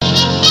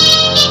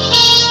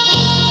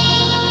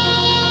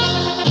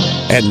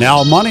And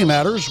now Money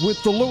Matters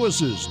with the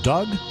Lewises,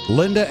 Doug,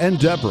 Linda, and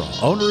Deborah,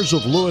 owners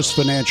of Lewis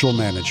Financial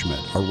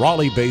Management, a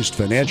Raleigh-based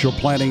financial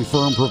planning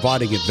firm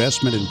providing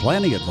investment and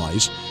planning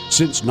advice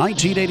since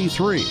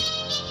 1983.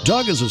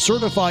 Doug is a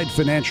certified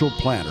financial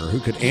planner who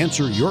could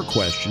answer your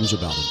questions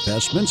about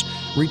investments,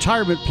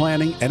 retirement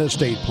planning, and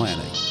estate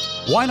planning.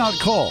 Why not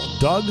call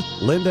Doug,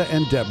 Linda,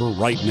 and Deborah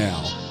right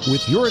now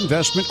with your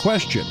investment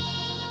question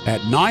at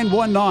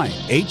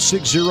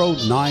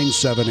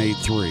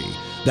 919-860-9783.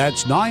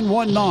 That's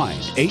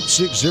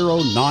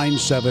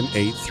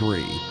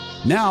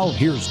 919-860-9783. Now,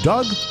 here's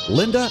Doug,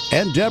 Linda,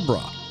 and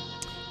Deborah.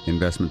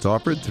 Investments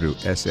offered through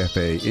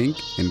SFA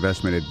Inc.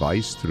 Investment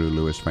advice through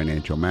Lewis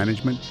Financial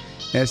Management.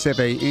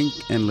 SFA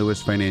Inc. and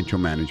Lewis Financial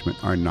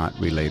Management are not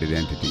related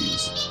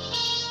entities.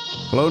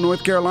 Hello,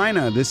 North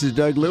Carolina. This is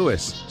Doug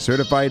Lewis,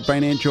 certified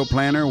financial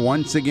planner,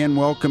 once again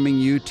welcoming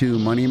you to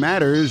Money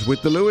Matters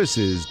with the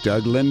Lewises,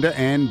 Doug, Linda,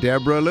 and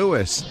Deborah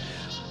Lewis.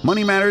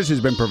 Money Matters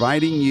has been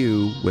providing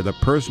you with a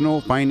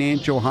personal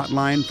financial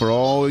hotline for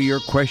all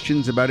your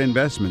questions about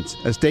investments,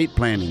 estate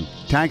planning,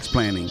 tax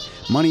planning,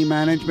 money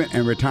management,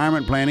 and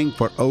retirement planning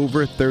for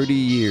over 30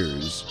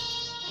 years.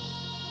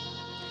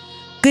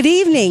 Good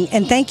evening,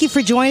 and thank you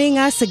for joining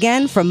us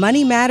again for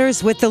Money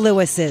Matters with the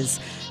Lewises,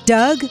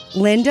 Doug,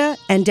 Linda,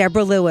 and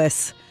Deborah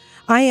Lewis.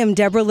 I am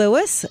Deborah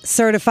Lewis,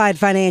 certified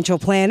financial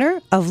planner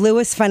of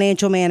Lewis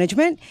Financial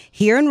Management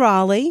here in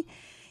Raleigh.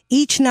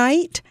 Each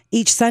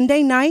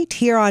Sunday night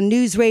here on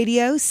News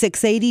Radio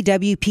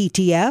 680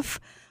 WPTF,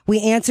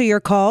 we answer your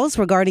calls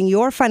regarding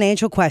your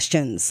financial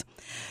questions.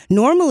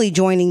 Normally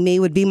joining me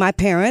would be my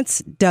parents,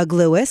 Doug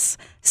Lewis,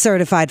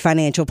 certified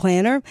financial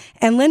planner,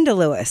 and Linda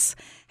Lewis.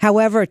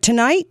 However,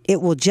 tonight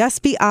it will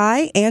just be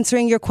I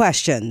answering your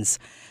questions.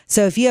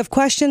 So if you have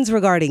questions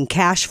regarding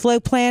cash flow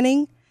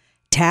planning,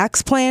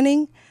 tax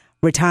planning,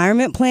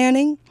 retirement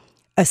planning,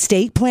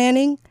 estate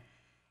planning,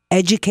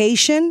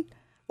 education,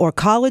 or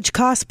college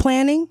cost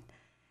planning,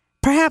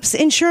 perhaps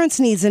insurance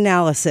needs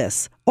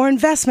analysis, or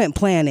investment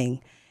planning,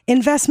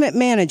 investment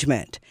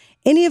management.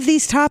 Any of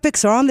these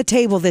topics are on the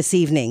table this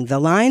evening. The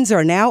lines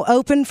are now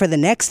open for the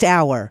next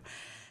hour.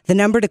 The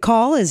number to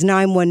call is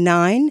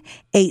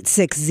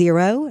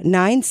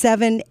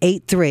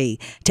 919-860-9783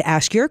 to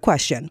ask your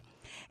question.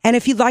 And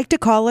if you'd like to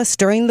call us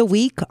during the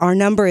week, our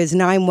number is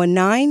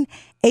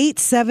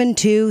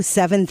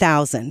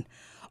 919-872-7000.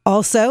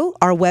 Also,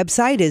 our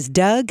website is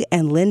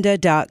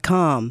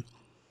dougandlinda.com.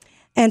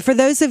 And for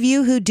those of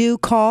you who do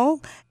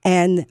call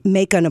and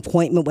make an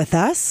appointment with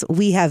us,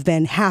 we have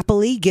been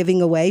happily giving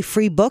away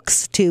free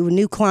books to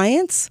new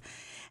clients.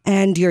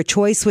 And your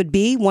choice would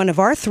be one of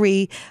our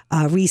three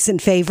recent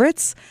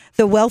favorites,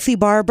 The Wealthy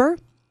Barber,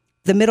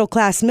 The Middle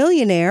Class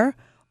Millionaire,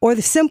 or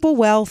The Simple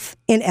Wealth,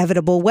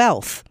 Inevitable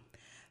Wealth.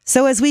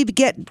 So as we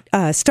get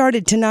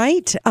started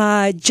tonight,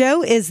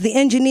 Joe is the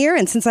engineer,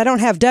 and since I don't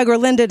have Doug or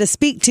Linda to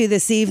speak to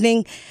this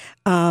evening,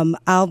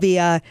 he'll be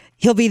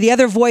the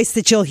other voice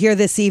that you'll hear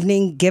this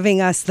evening,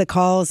 giving us the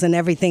calls and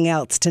everything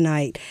else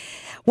tonight.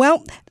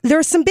 Well,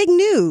 there's some big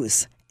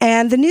news,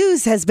 and the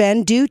news has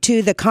been due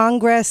to the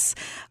Congress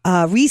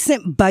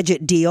recent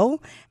budget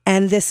deal,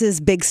 and this is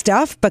big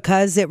stuff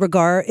because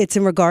it's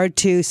in regard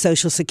to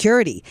Social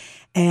Security.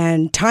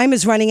 And time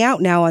is running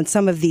out now on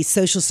some of these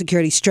Social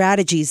Security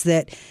strategies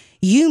that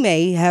you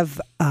may have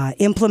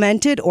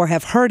implemented or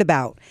have heard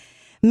about.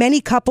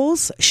 Many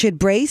couples should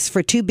brace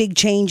for two big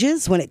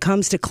changes when it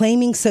comes to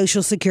claiming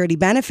Social Security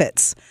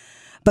benefits.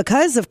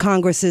 Because of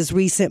Congress's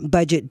recent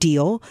budget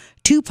deal,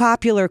 two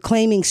popular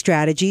claiming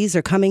strategies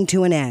are coming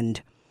to an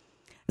end: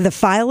 the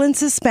file and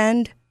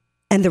suspend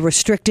and the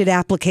restricted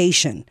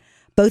application.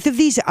 Both of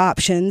these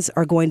options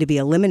are going to be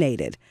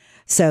eliminated.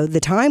 So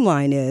the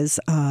timeline is,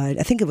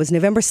 I think it was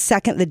November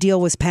 2nd the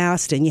deal was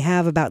passed, and you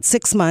have about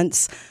 6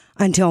 months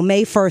until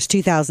May 1st,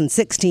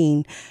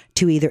 2016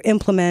 to either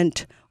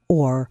implement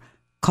or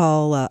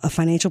call a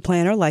financial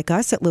planner like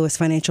us at Lewis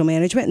Financial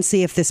Management and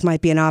see if this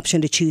might be an option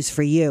to choose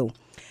for you.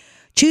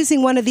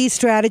 Choosing one of these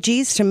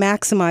strategies to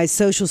maximize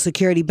Social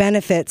Security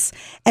benefits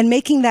and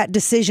making that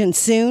decision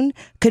soon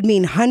could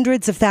mean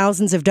hundreds of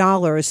thousands of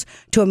dollars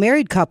to a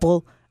married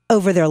couple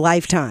over their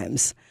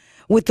lifetimes.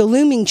 With the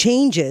looming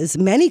changes,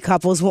 many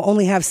couples will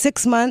only have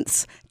 6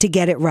 months to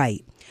get it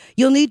right.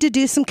 You'll need to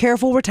do some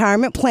careful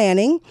retirement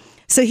planning.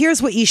 So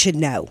here's what you should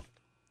know.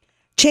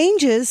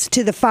 Changes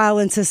to the file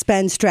and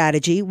suspend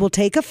strategy will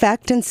take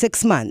effect in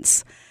 6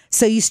 months.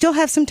 So you still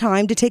have some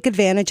time to take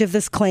advantage of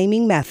this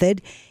claiming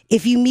method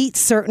if you meet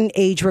certain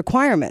age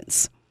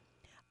requirements.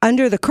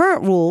 Under the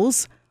current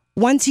rules,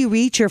 once you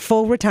reach your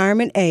full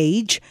retirement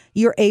age,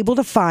 you're able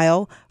to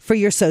file for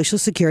your Social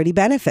Security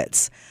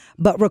benefits,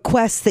 but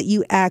request that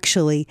you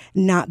actually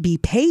not be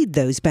paid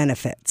those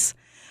benefits.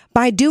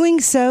 By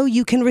doing so,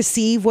 you can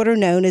receive what are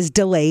known as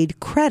delayed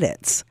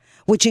credits,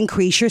 which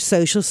increase your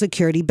Social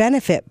Security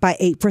benefit by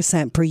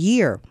 8% per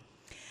year,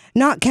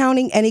 not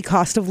counting any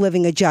cost of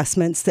living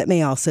adjustments that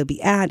may also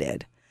be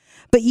added.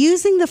 But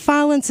using the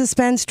file and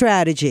suspend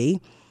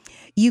strategy,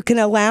 you can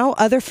allow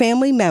other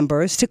family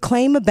members to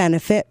claim a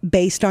benefit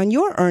based on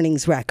your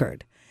earnings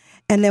record.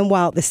 and then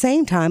while at the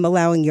same time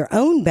allowing your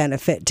own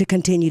benefit to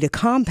continue to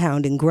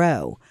compound and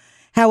grow.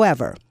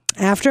 However,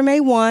 after May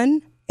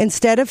 1,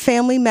 instead of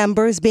family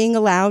members being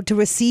allowed to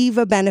receive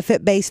a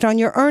benefit based on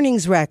your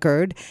earnings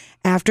record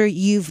after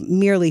you've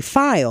merely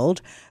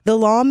filed, the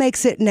law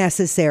makes it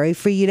necessary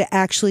for you to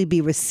actually be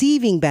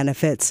receiving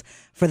benefits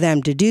for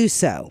them to do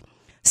so.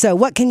 So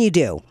what can you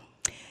do?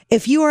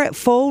 If you are at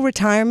full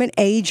retirement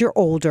age or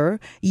older,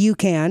 you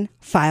can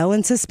file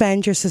and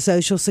suspend your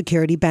Social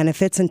Security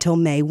benefits until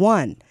May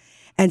 1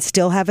 and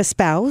still have a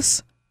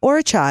spouse or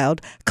a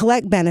child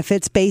collect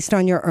benefits based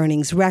on your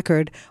earnings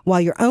record while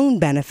your own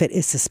benefit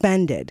is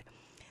suspended.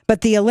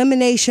 But the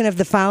elimination of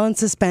the file and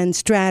suspend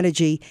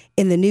strategy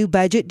in the new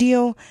budget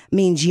deal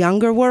means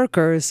younger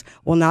workers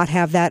will not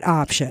have that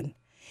option.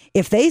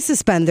 If they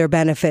suspend their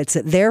benefits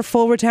at their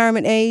full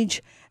retirement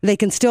age, they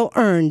can still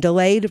earn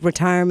delayed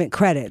retirement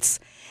credits,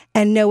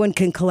 and no one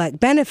can collect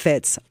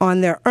benefits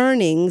on their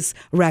earnings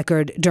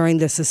record during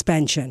the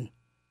suspension.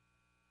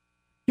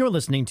 You're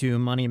listening to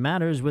Money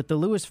Matters with the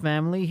Lewis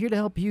family, here to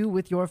help you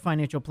with your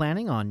financial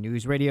planning on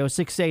News Radio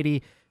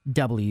 680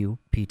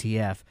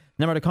 WPTF.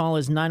 Number to call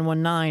is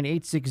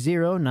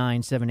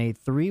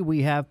 919-860-9783.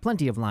 We have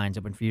plenty of lines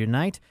open for you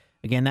tonight.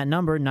 Again, that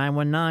number,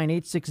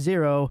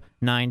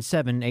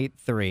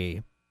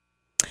 919-860-9783.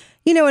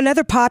 You know,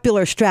 another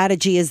popular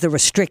strategy is the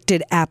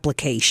restricted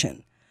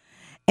application.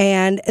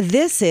 And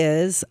this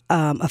is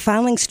a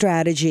filing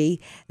strategy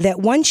that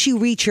once you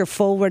reach your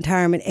full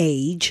retirement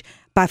age,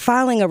 by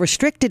filing a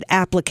restricted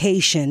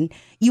application,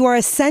 you are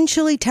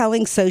essentially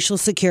telling Social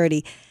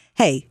Security,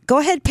 hey, go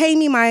ahead, pay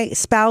me my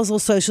spousal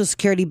Social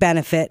Security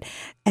benefit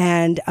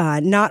and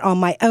not on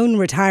my own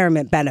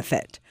retirement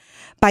benefit.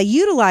 By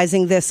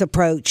utilizing this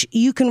approach,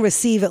 you can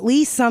receive at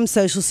least some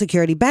Social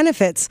Security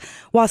benefits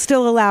while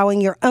still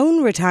allowing your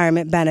own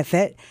retirement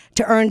benefit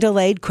to earn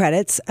delayed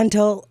credits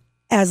until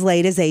as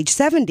late as age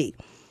 70.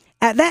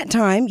 At that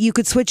time, you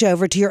could switch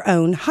over to your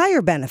own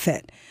higher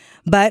benefit.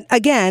 But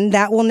again,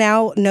 that will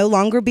now no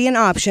longer be an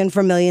option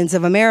for millions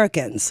of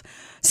Americans.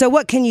 So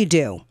what can you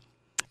do?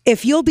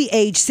 If you'll be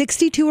age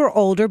 62 or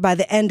older by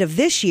the end of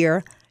this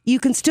year, you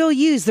can still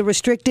use the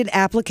restricted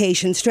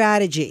application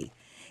strategy.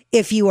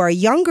 If you are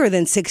younger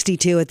than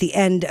 62 at the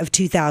end of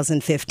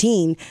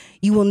 2015,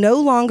 you will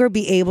no longer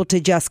be able to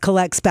just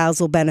collect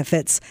spousal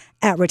benefits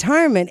at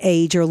retirement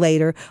age or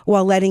later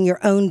while letting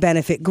your own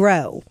benefit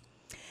grow.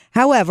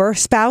 However,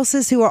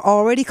 spouses who are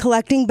already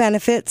collecting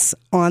benefits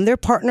on their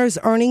partner's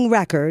earning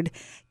record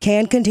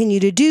can continue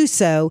to do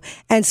so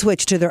and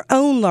switch to their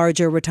own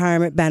larger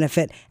retirement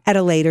benefit at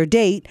a later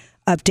date,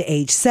 up to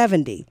age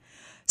 70.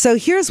 So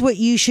here's what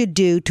you should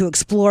do to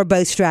explore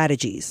both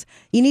strategies.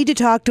 You need to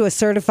talk to a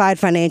certified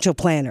financial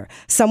planner,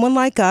 someone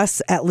like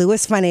us at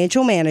Lewis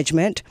Financial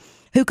Management,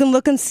 who can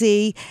look and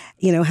see,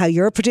 how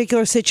your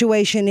particular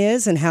situation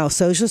is and how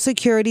Social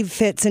Security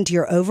fits into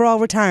your overall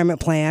retirement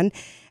plan,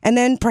 and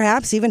then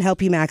perhaps even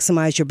help you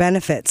maximize your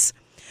benefits.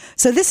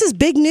 So this is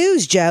big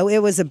news, Joe. It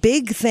was a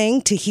big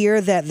thing to hear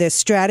that this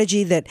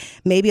strategy that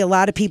maybe a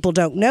lot of people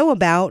don't know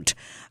about,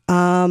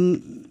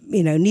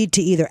 need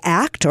to either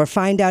act or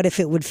find out if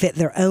it would fit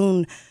their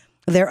own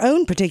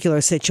particular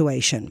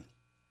situation.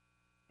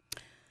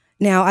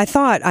 Now, I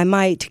thought I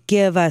might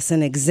give us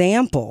an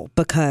example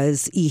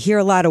because you hear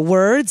a lot of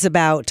words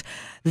about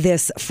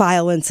this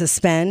file and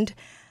suspend.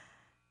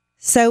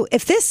 So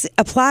if this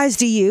applies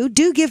to you,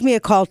 do give me a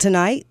call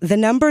tonight. The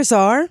numbers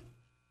are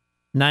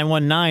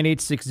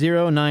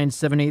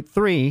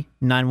 919-860-9783,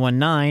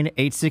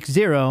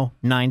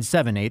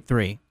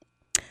 919-860-9783.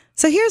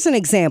 So here's an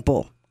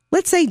example.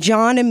 Let's say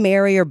John and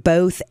Mary are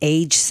both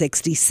age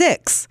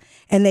 66,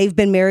 and they've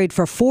been married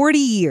for 40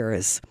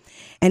 years.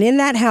 And in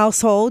that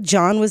household,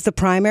 John was the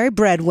primary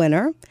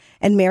breadwinner,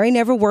 and Mary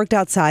never worked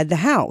outside the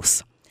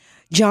house.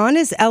 John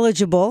is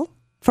eligible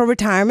for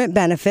retirement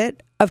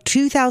benefit of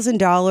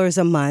 $2,000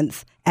 a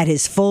month at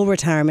his full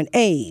retirement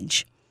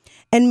age.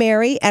 And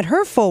Mary, at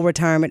her full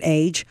retirement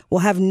age, will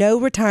have no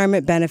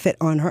retirement benefit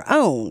on her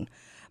own,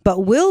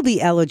 but will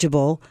be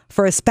eligible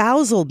for a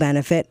spousal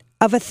benefit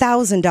of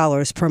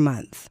 $1,000 per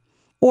month,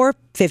 or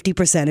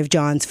 50% of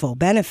John's full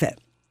benefit.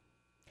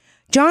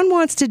 John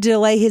wants to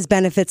delay his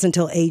benefits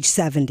until age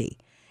 70,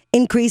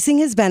 increasing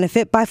his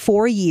benefit by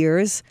 4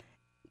 years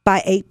by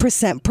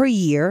 8% per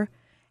year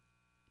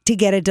to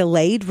get a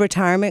delayed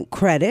retirement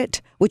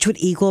credit, which would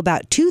equal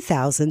about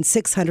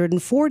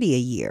 $2,640 a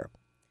year.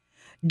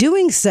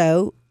 Doing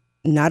so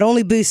not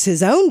only boosts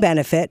his own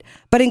benefit,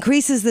 but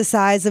increases the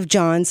size of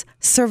John's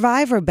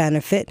survivor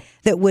benefit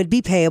that would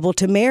be payable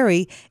to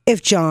Mary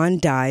if John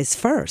dies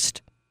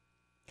first.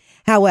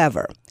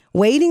 However,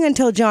 waiting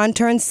until John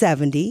turns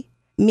 70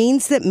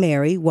 means that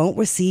Mary won't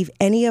receive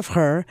any of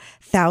her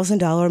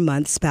 $1,000 a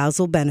month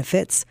spousal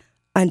benefits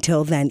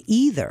until then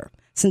either,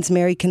 since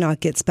Mary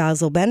cannot get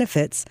spousal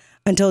benefits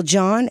until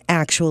John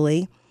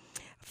actually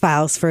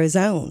files for his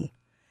own.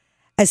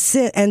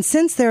 And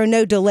since there are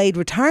no delayed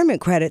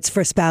retirement credits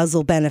for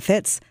spousal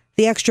benefits,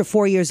 the extra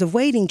 4 years of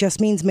waiting just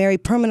means Mary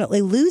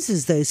permanently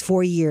loses those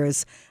 4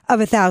 years of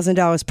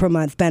 $1,000 per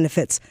month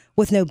benefits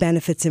with no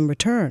benefits in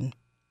return.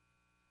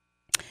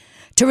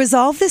 To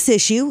resolve this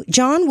issue,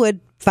 John would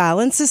file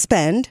and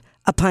suspend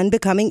upon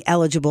becoming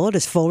eligible at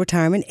his full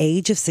retirement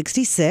age of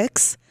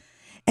 66.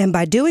 And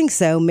by doing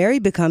so, Mary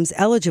becomes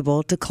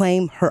eligible to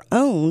claim her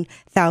own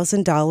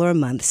 $1,000 a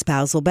month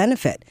spousal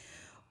benefit,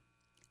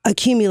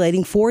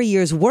 accumulating 4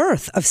 years'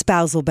 worth of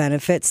spousal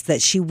benefits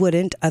that she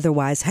wouldn't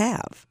otherwise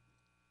have.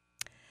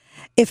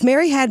 If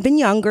Mary had been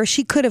younger,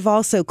 she could have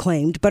also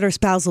claimed, but her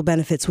spousal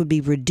benefits would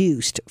be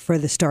reduced for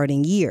the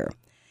starting year.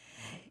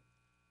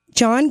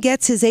 John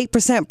gets his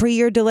 8% per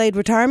year delayed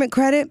retirement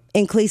credit,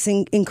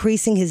 increasing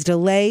his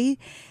delay,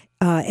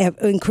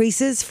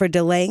 increases for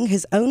delaying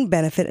his own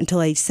benefit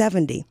until age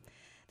 70.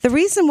 The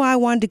reason why I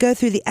wanted to go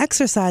through the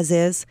exercise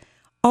is,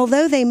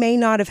 although they may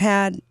not have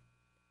had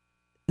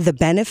the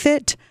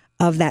benefit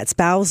of that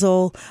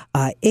spousal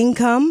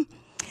income,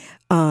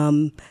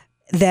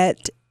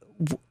 that,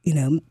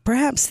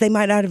 perhaps they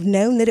might not have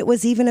known that it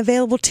was even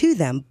available to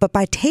them. But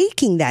by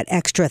taking that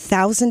extra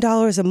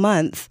 $1,000 a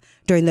month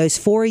during those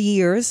 4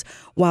 years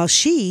while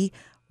she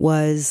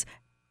was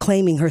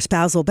claiming her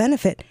spousal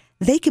benefit,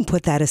 they can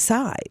put that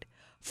aside.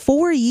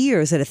 4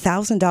 years at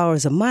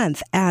 $1,000 a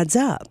month adds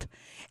up.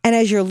 And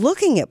as you're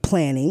looking at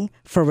planning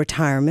for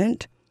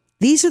retirement,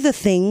 these are the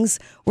things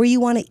where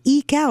you want to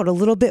eke out a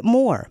little bit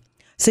more.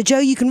 So, Joe,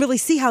 you can really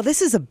see how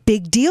this is a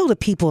big deal to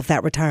people at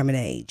that retirement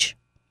age.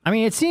 I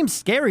mean, it seems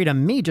scary to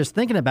me just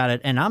thinking about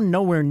it, and I'm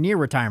nowhere near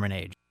retirement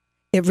age.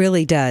 It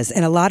really does.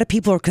 And a lot of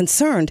people are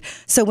concerned.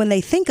 So when they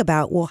think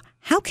about, well,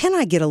 how can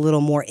I get a little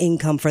more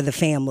income for the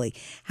family?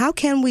 How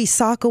can we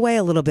sock away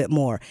a little bit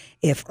more?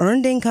 If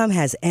earned income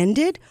has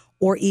ended,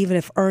 or even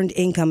if earned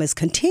income is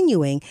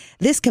continuing,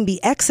 this can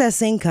be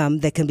excess income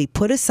that can be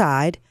put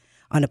aside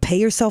on a pay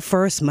yourself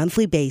first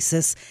monthly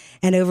basis,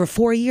 and over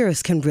 4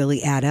 years can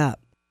really add up.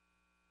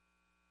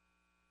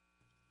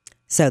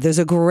 So there's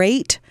a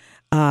great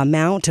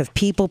amount of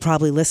people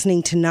probably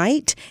listening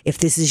tonight. If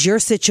this is your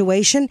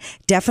situation,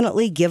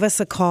 definitely give us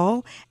a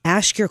call,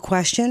 ask your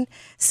question,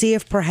 see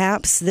if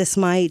perhaps this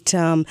might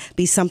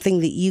be something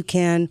that you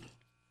can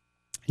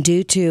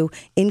do to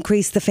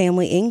increase the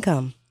family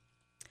income.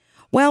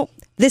 Well,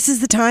 this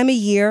is the time of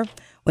year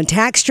when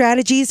tax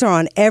strategies are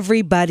on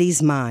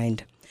everybody's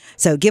mind.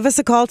 So give us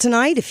a call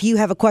tonight if you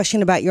have a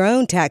question about your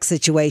own tax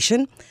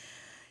situation.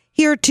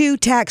 Here are 2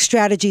 tax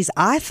strategies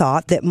I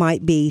thought that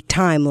might be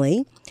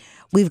timely.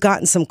 We've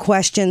gotten some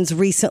questions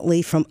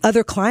recently from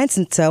other clients,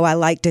 and so I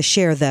like to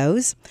share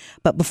those.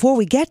 But before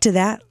we get to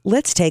that,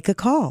 let's take a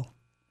call.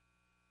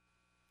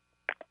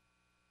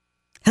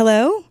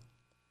 Hello?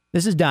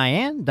 This is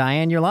Diane.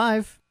 Diane, you're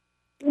live.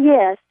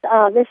 Yes,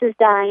 this is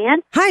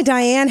Diane. Hi,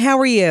 Diane. How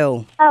are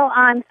you? Oh,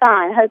 I'm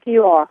fine. Hope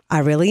you are. I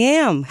really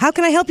am. How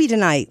can I help you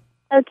tonight?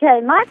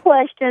 Okay, my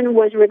question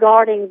was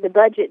regarding the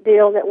budget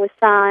deal that was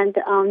signed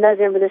on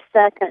November the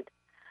 2nd,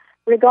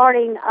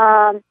 regarding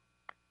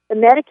the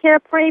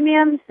Medicare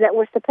premiums that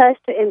were supposed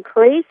to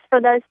increase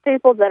for those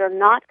people that are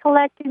not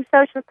collecting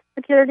Social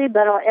Security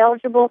but are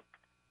eligible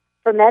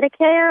for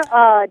Medicare.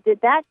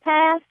 Did that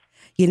pass?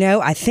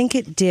 I think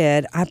it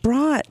did. I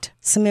brought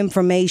some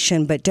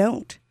information, but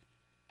don't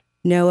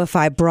know if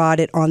I brought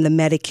it on the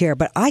Medicare,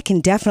 but I can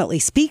definitely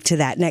speak to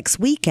that next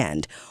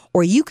weekend.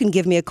 Or you can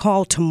give me a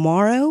call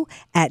tomorrow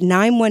at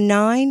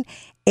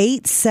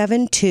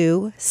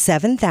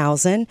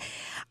 919-872-7000.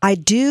 I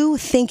do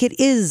think it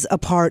is a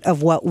part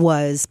of what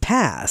was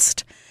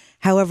passed.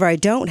 However, I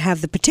don't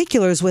have the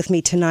particulars with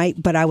me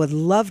tonight, but I would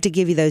love to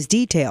give you those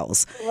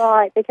details.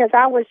 Right, because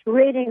I was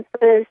reading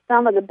through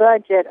some of the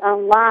budget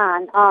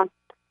online,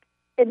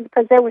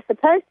 because they were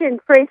supposed to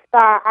increase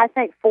by, I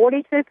think,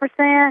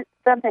 42%,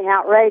 something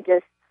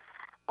outrageous.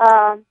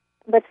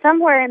 But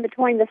somewhere in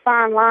between the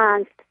fine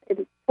lines,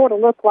 it sort of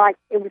looked like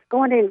it was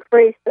going to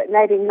increase, but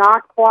maybe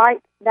not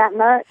quite that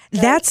much.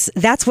 That's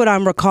what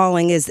I'm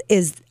recalling is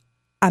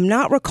I'm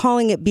not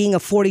recalling it being a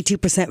 42%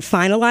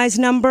 finalized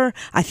number.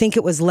 I think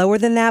it was lower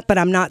than that, but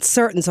I'm not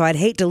certain, so I'd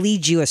hate to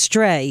lead you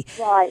astray.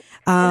 Right.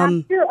 And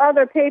I'm sure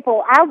other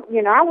people, I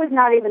was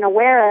not even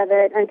aware of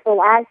it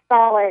until I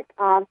saw it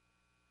a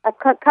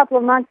couple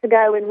of months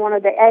ago in one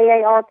of the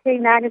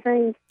AARP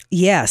magazines.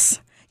 Yes.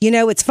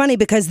 It's funny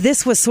because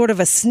this was sort of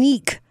a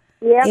sneak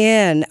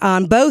in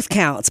on both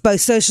counts,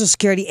 both Social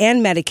Security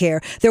and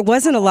Medicare. There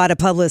wasn't a lot of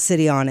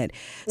publicity on it.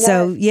 No,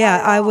 so,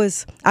 I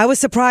was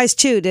surprised,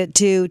 too,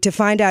 to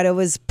find out it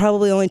was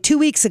probably only 2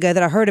 weeks ago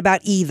that I heard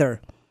about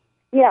either.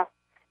 Yeah.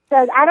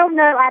 So, I don't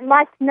know. I'd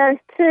like to know,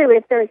 too,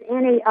 if there's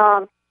any,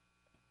 are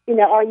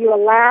you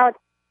allowed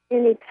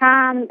any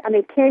time? I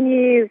mean, can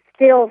you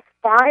still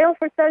file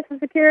for Social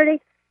Security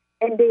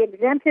and be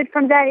exempted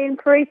from that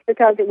increase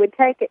because it would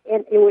take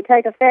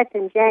effect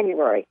in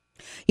January?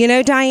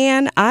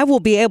 Diane, I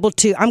will be able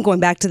to. I'm going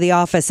back to the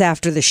office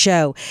after the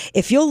show.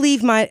 If you'll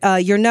leave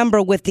your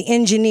number with the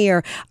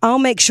engineer, I'll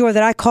make sure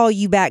that I call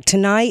you back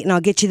tonight and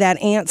I'll get you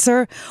that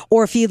answer.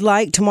 Or if you'd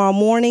like, tomorrow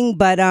morning.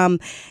 But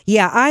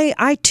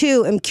I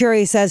too am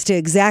curious as to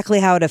exactly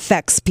how it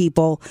affects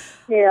people.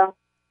 Yeah.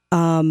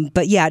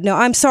 But yeah, no,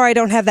 I'm sorry I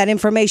don't have that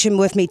information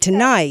with me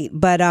tonight,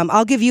 but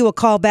I'll give you a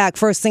call back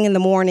first thing in the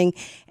morning,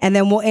 and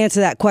then we'll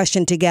answer that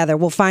question together.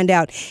 We'll find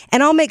out.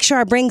 And I'll make sure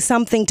I bring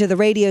something to the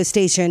radio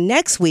station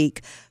next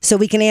week so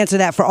we can answer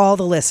that for all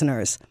the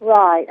listeners.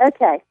 Right.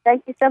 Okay.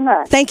 Thank you so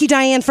much. Thank you,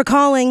 Diane, for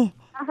calling.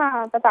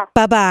 Bye-bye.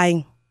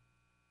 Bye-bye.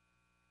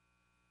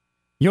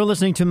 You're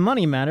listening to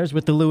Money Matters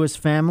with the Lewis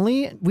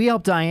family. We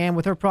help Diane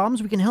with her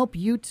problems. We can help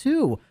you,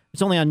 too.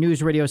 It's only on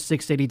News Radio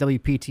 680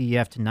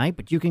 WPTF tonight,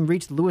 but you can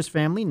reach the Lewis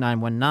family,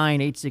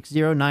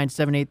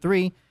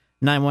 919-860-9783,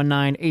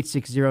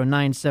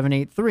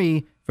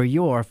 919-860-9783 for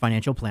your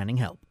financial planning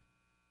help.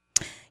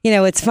 You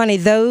know, it's funny.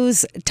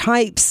 Those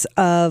types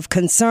of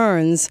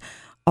concerns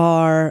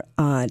are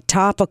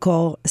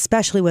topical,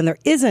 especially when there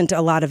isn't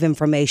a lot of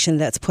information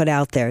that's put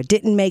out there. It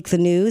didn't make the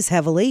news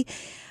heavily.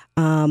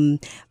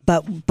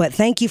 But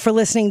thank you for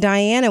listening,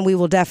 Diane, and we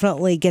will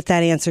definitely get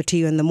that answer to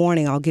you in the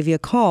morning. I'll give you a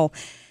call.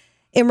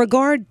 In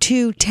regard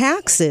to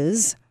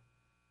taxes,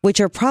 which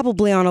are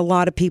probably on a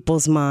lot of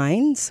people's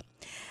minds,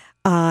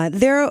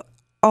 there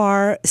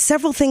are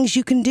several things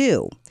you can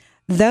do.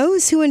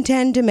 Those who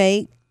intend to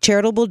make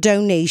charitable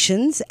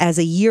donations as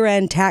a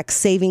year-end tax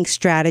saving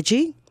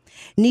strategy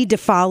need to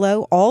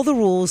follow all the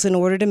rules in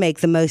order to make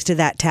the most of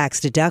that tax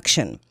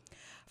deduction.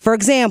 For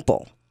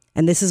example,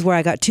 and this is where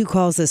I got 2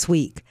 calls this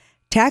week,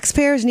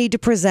 taxpayers need to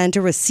present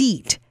a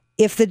receipt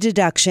if the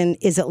deduction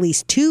is at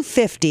least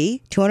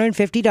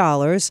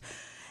 $250,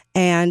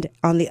 and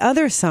on the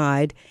other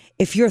side,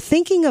 if you're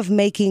thinking of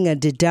making a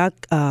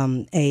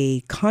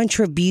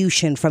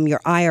contribution from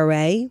your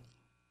IRA,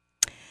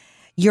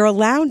 you're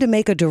allowed to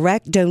make a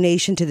direct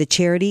donation to the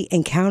charity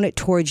and count it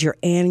towards your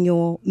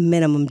annual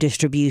minimum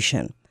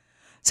distribution.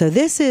 So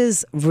this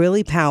is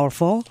really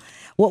powerful.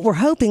 What we're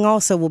hoping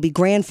also will be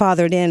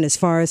grandfathered in as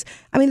far as,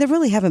 there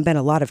really haven't been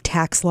a lot of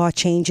tax law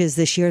changes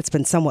this year. It's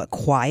been somewhat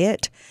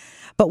quiet.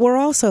 But we're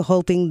also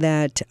hoping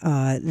that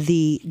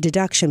the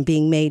deduction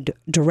being made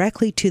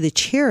directly to the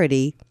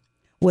charity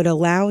would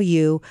allow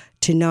you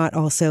to not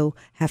also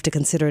have to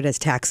consider it as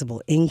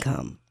taxable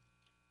income.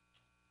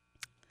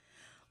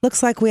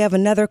 Looks like we have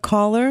another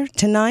caller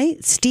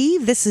tonight.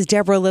 Steve, this is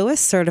Deborah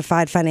Lewis,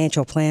 Certified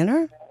Financial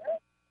Planner.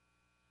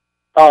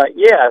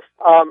 Yes.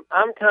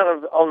 I'm kind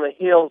of on the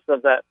heels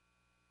of that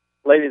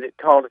lady that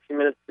called a few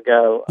minutes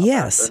ago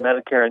Yes.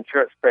 about the Medicare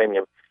insurance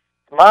premium.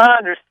 My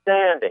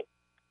understanding,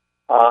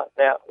 now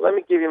let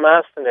me give you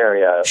my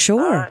scenario.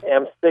 Sure. I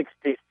am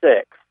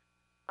 66.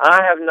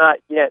 I have not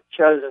yet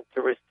chosen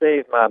to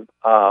receive my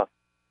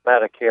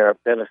Medicare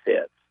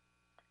benefits.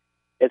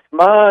 It's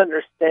my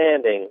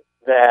understanding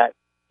that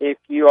if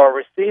you are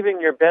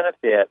receiving your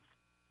benefits,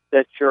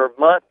 that your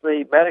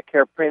monthly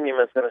Medicare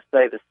premium is going to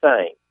stay the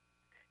same.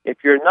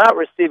 If you're not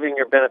receiving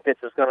your benefits,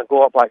 it's going to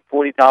go up like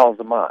 $40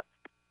 a month.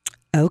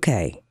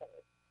 Okay.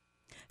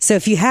 So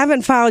if you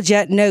haven't filed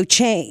yet, no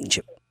change.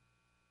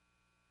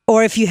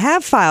 Or if you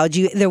have filed,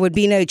 there would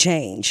be no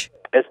change.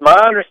 It's my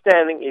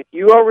understanding if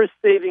you are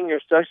receiving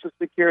your Social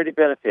Security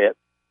benefits,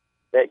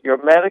 that your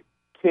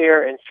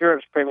Medicare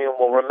insurance premium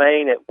will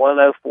remain at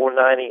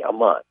 $104.90 a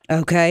month.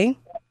 Okay.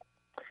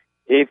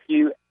 If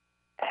you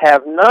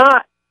have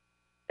not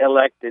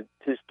elected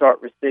to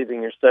start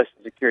receiving your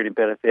Social Security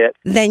benefits,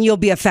 then you'll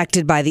be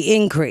affected by the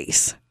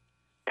increase.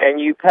 And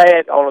you pay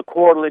it on a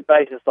quarterly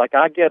basis. Like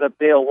I get a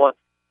bill once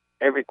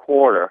every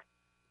quarter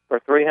for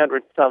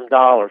 $300 some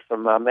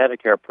from my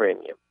Medicare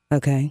premium.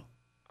 Okay.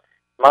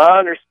 My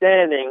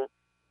understanding,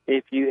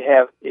 if you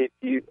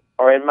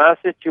are in my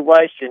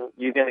situation,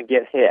 you're going to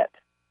get hit.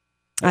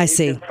 I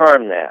see.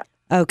 Confirm that.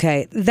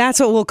 Okay, that's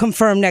what we'll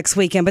confirm next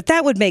weekend. But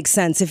that would make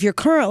sense if you're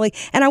currently.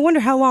 And I wonder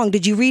how long.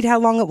 Did you read how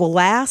long it will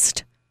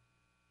last?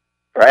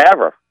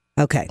 Forever.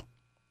 Okay.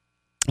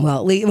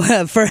 Well,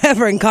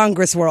 forever in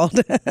Congress world.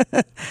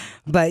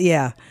 But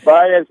yeah.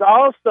 But it's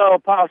also a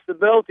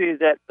possibility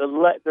that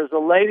there's a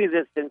lady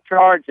that's in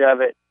charge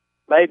of it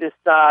may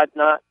decide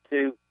not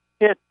to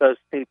hit those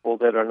people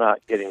that are not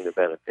getting the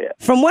benefit.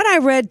 From what I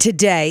read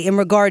today, in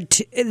regard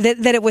to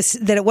that it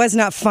was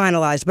not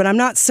finalized, but I'm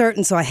not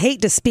certain, so I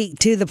hate to speak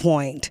to the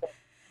point.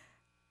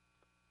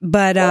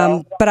 But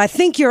I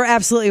think you're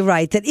absolutely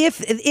right that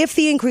if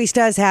the increase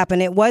does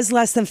happen, it was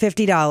less than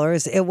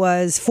 $50. It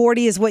was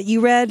 $40, is what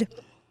you read.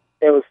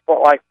 It was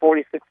like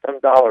 $46 some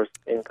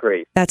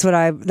increase. That's what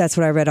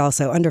I read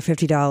also, under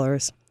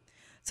 $50.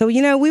 So,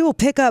 we will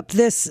pick up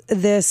this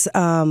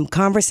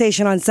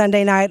conversation on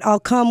Sunday night.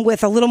 I'll come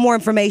with a little more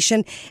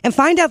information and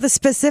find out the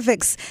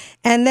specifics,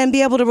 and then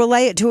be able to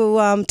relay it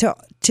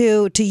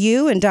to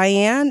you and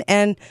Diane.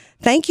 And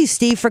thank you,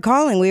 Steve, for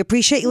calling. We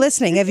appreciate you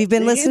listening. Have you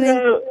been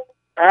listening?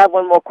 I have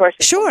one more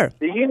question. Sure.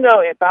 Do you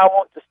know if I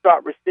want to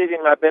start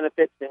receiving my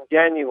benefits in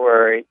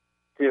January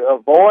to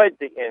avoid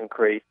the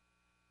increased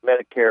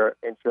Medicare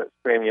insurance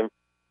premium,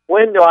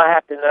 when do I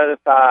have to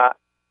notify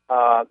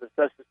the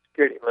Social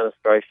Security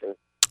Administration?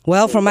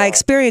 Well, from my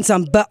experience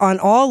on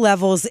all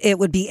levels, it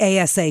would be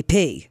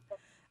ASAP.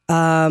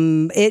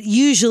 It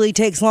usually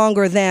takes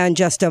longer than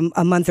just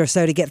a month or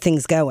so to get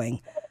things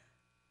going.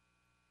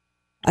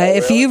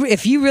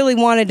 If you really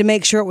wanted to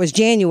make sure it was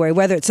January,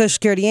 whether it's Social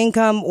Security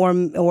income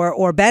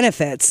or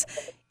benefits.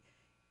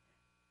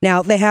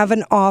 Now, they have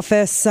an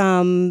office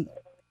and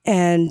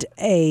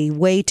a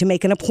way to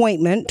make an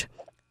appointment,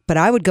 but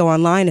I would go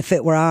online if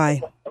it were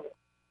I.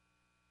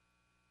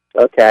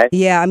 Okay.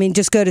 Yeah, I mean,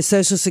 just go to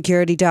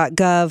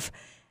socialsecurity.gov,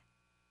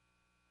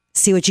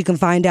 see what you can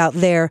find out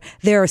there.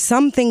 There are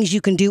some things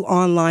you can do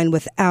online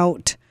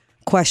without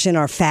question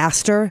are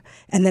faster,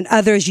 and then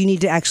others you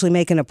need to actually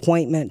make an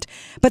appointment.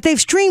 But they've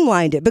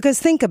streamlined it because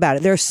think about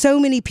it. There are so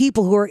many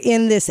people who are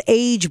in this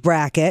age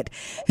bracket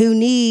who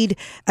need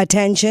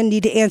attention,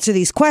 need to answer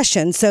these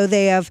questions. So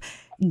they have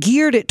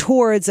geared it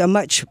towards a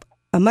much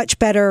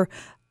better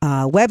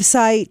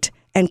website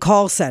and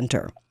call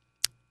center.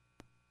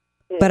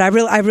 But I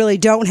really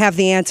don't have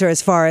the answer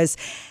as far as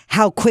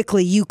how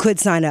quickly you could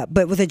sign up.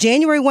 But with a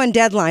January 1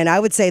 deadline, I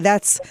would say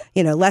that's,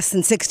 less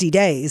than 60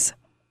 days.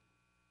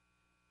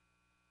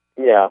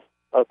 Yeah.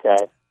 Okay.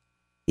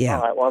 Yeah.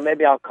 All right. Well,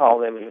 maybe I'll call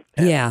them.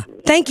 Yeah.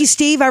 Thank you,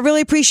 Steve. I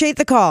really appreciate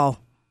the call.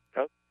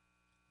 Okay.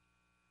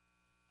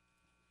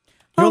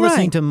 You're All right.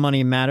 listening to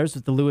Money Matters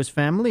with the Lewis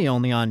family,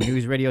 only on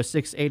News Radio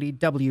 680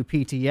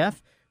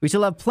 WPTF. We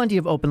still have plenty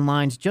of open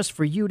lines just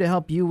for you to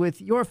help you with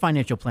your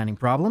financial planning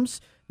problems.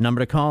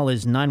 Number to call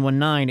is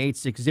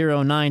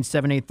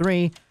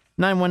 919-860-9783,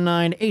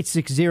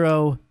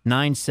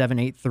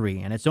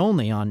 919-860-9783, and it's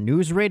only on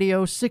News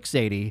Radio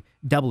 680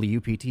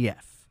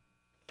 WPTF.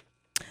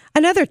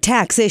 Another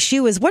tax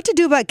issue is what to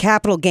do about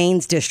capital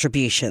gains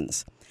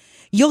distributions.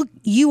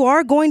 You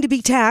are going to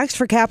be taxed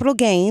for capital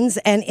gains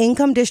and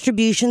income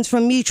distributions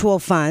from mutual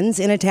funds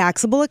in a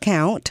taxable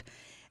account,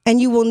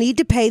 and you will need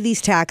to pay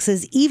these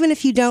taxes even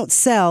if you don't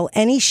sell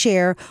any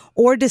share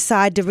or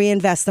decide to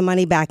reinvest the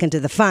money back into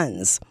the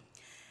funds.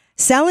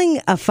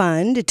 Selling a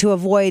fund to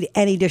avoid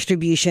any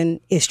distribution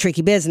is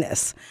tricky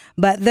business,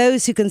 but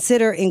those who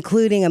consider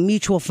including a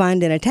mutual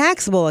fund in a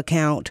taxable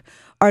account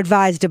are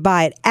advised to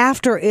buy it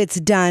after it's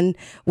done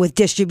with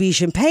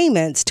distribution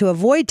payments to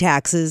avoid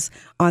taxes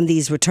on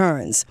these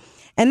returns.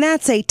 And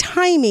that's a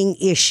timing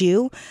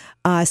issue.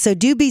 So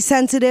do be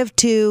sensitive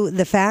to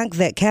the fact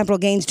that capital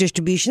gains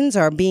distributions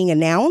are being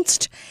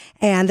announced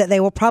and that they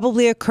will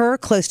probably occur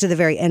close to the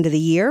very end of the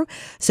year.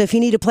 So if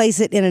you need to place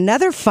it in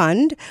another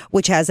fund,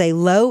 which has a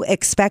low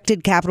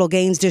expected capital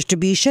gains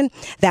distribution,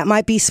 that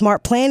might be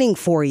smart planning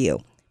for you.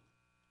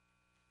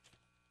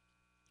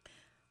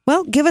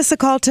 Well, give us a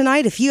call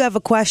tonight if you have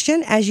a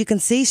question. As you can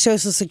see,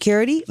 Social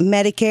Security,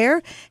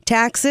 Medicare,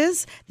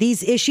 taxes,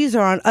 these issues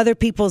are on other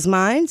people's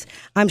minds.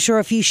 I'm sure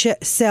if you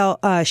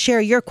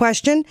share your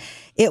question,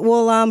 it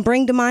will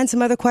bring to mind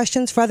some other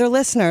questions for other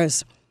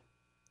listeners.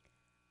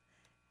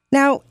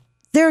 Now,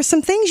 there are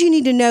some things you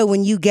need to know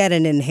when you get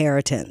an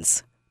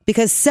inheritance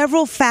because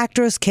several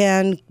factors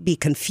can be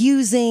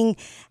confusing,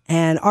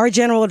 and our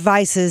general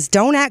advice is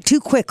don't act too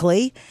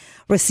quickly.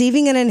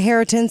 Receiving an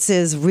inheritance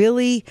is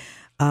really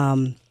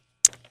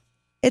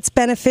it's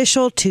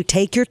beneficial to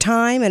take your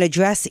time and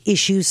address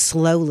issues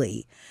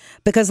slowly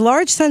because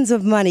large sums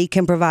of money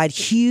can provide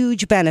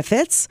huge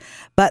benefits,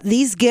 but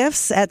these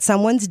gifts at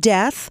someone's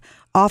death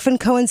often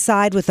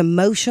coincide with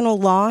emotional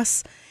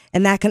loss,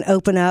 and that can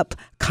open up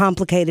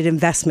complicated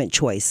investment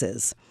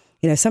choices.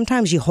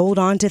 Sometimes you hold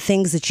on to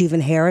things that you've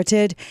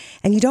inherited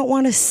and you don't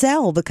want to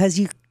sell because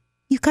you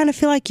kind of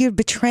feel like you're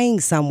betraying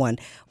someone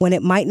when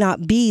it might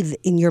not be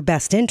in your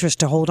best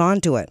interest to hold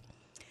on to it.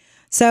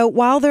 So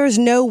while there's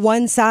no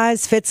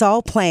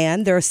one-size-fits-all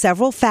plan, there are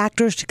several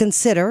factors to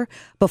consider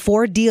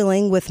before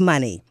dealing with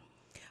money.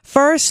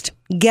 First,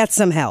 get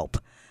some help.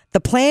 The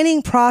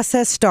planning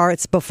process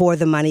starts before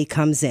the money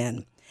comes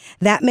in.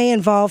 That may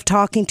involve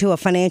talking to a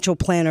financial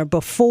planner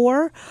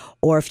before,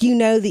 or if you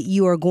know that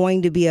you are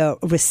going to be a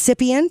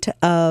recipient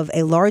of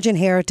a large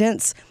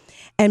inheritance,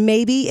 and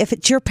maybe if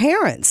it's your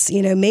parents,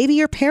 maybe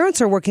your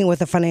parents are working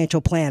with a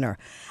financial planner.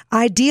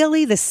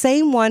 Ideally, the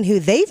same one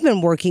who they've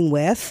been working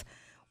with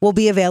will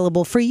be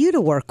available for you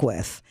to work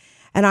with.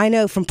 And I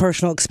know from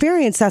personal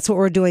experience, that's what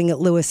we're doing at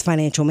Lewis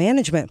Financial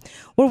Management.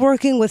 We're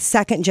working with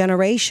second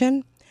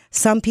generation,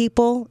 some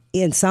people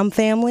in some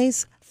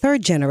families,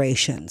 third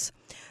generations.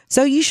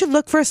 So you should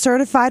look for a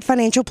certified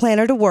financial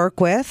planner to work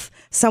with,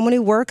 someone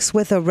who works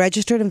with a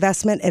registered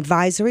investment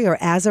advisory or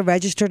as a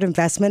registered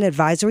investment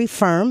advisory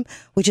firm,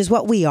 which is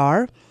what we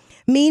are,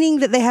 meaning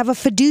that they have a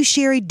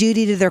fiduciary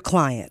duty to their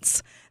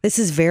clients. This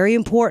is very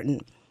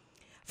important.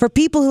 For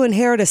people who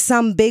inherit a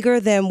sum bigger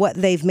than what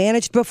they've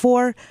managed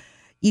before,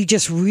 you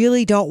just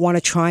really don't want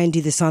to try and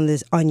do this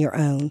on your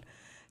own.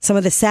 Some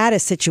of the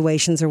saddest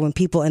situations are when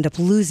people end up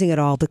losing it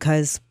all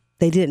because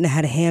they didn't know how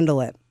to handle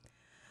it.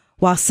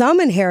 While some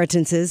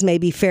inheritances may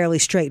be fairly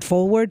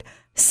straightforward,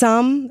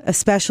 some,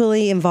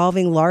 especially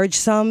involving large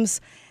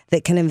sums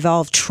that can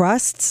involve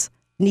trusts,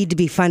 need to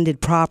be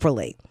funded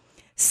properly.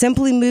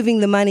 Simply moving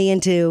the money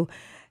into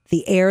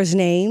the heirs'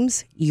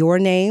 names, your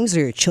names, or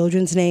your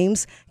children's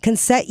names can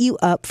set you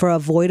up for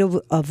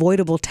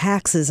avoidable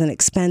taxes and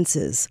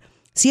expenses.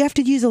 So you have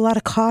to use a lot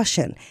of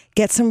caution.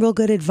 Get some real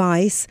good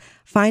advice.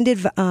 Find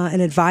an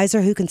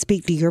advisor who can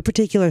speak to your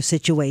particular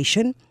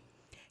situation.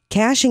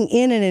 Cashing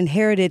in an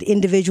inherited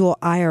individual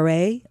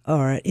IRA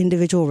or an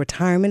individual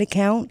retirement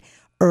account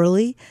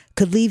early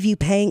could leave you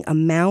paying a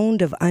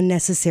mound of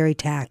unnecessary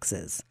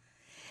taxes.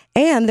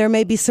 And there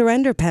may be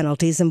surrender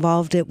penalties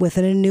involved with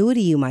an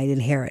annuity you might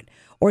inherit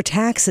or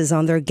taxes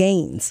on their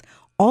gains.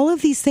 All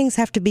of these things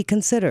have to be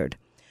considered.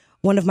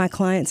 One of my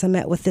clients I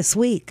met with this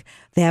week,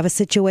 they have a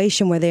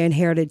situation where they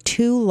inherited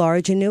 2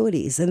 large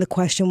annuities. And the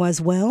question was,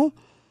 well,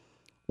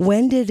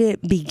 when did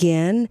it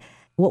begin?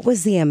 What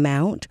was the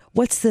amount?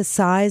 What's the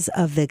size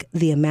of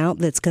the amount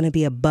that's going to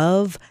be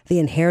above the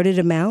inherited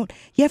amount?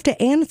 You have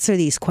to answer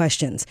these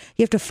questions.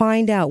 You have to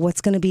find out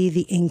what's going to be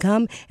the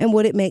income and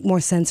would it make more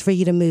sense for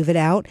you to move it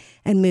out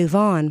and move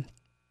on.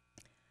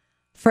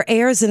 For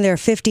heirs in their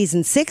 50s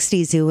and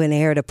 60s who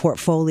inherit a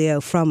portfolio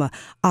from an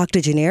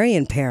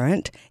octogenarian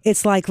parent,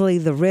 it's likely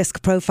the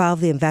risk profile of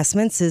the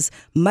investments is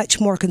much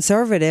more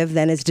conservative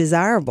than is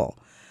desirable.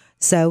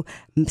 So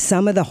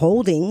some of the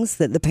holdings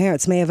that the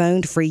parents may have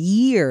owned for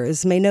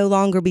years may no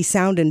longer be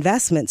sound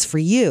investments for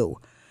you.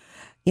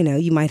 You know,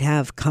 you might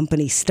have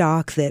company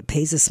stock that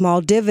pays a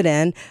small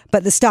dividend,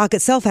 but the stock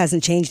itself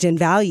hasn't changed in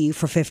value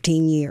for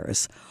 15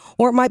 years.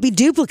 Or it might be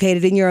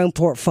duplicated in your own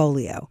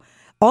portfolio.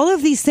 All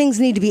of these things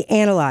need to be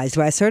analyzed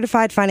by a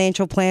certified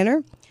financial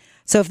planner.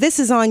 So if this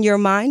is on your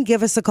mind,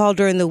 give us a call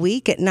during the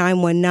week at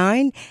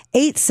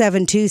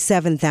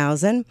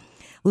 919-872-7000.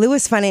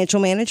 Lewis Financial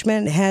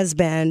Management has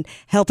been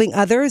helping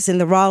others in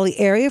the Raleigh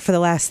area for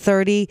the last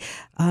 33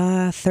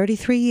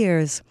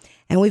 years.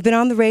 And we've been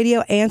on the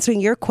radio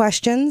answering your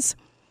questions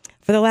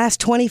for the last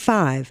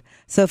 25.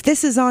 So if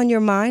this is on your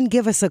mind,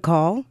 give us a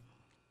call.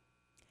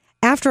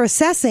 After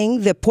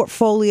assessing the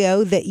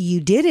portfolio that you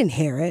did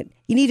inherit,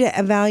 you need to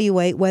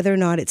evaluate whether or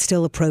not it's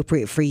still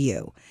appropriate for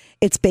you.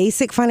 It's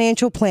basic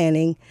financial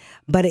planning,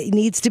 but it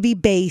needs to be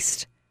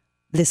based.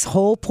 This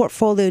whole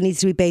portfolio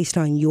needs to be based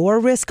on your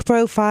risk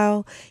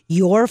profile,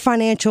 your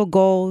financial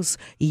goals,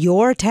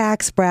 your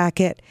tax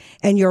bracket,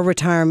 and your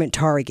retirement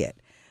target.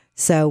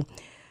 So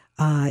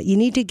you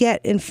need to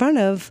get in front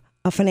of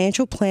a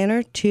financial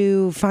planner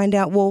to find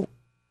out, well,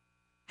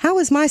 how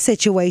is my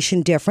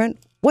situation different?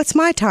 What's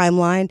my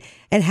timeline?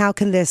 And how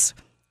can this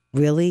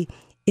really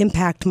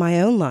impact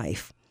my own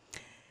life?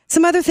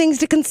 Some other things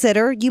to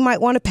consider. You might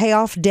want to pay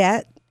off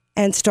debt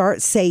and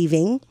start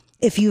saving.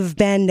 If you've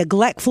been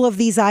neglectful of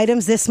these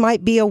items, this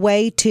might be a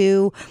way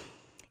to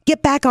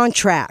get back on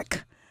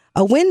track.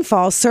 A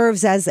windfall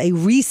serves as a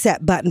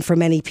reset button for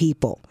many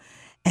people.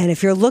 And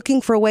if you're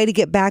looking for a way to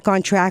get back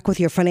on track with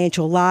your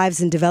financial lives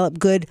and develop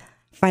good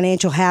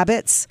financial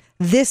habits,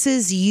 this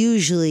is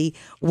usually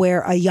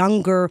where a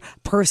younger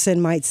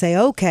person might say,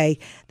 okay,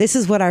 this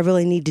is what I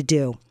really need to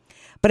do.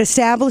 But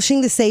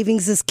establishing the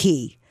savings is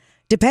key.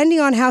 Depending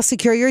on how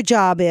secure your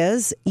job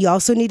is, you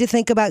also need to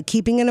think about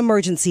keeping an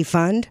emergency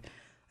fund.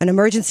 An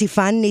emergency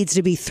fund needs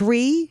to be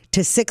 3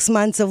 to 6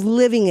 months of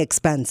living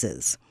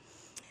expenses.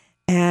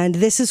 And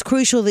this is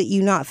crucial that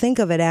you not think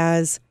of it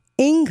as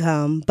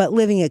income, but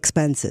living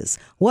expenses.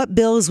 What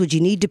bills would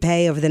you need to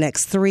pay over the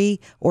next 3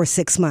 or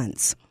 6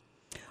 months?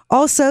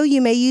 Also,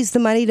 you may use the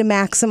money to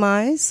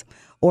maximize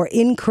or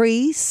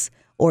increase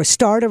or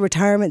start a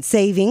retirement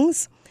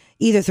savings,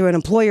 either through an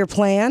employer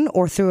plan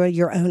or through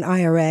your own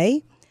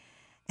IRA.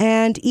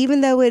 And even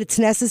though it's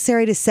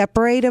necessary to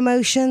separate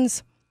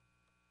emotions,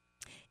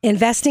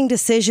 investing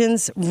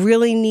decisions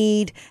really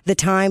need the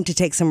time to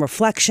take some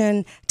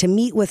reflection, to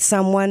meet with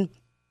someone,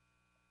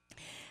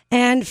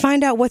 and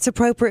find out what's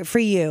appropriate for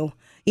you.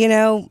 You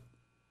know,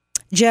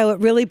 Joe, it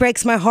really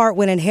breaks my heart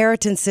when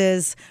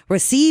inheritances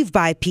received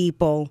by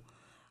people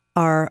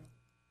are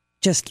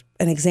just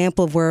an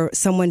example of where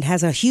someone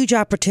has a huge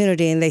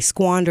opportunity and they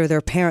squander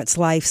their parents'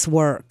 life's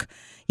work.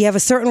 You have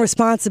a certain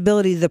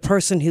responsibility to the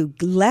person who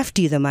left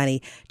you the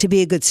money to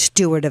be a good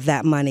steward of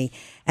that money.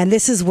 And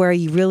this is where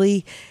you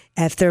really,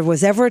 if there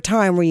was ever a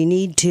time where you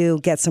need to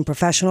get some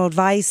professional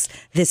advice,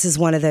 this is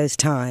one of those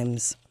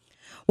times.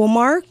 Well,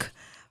 Mark,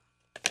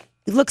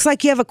 it looks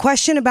like you have a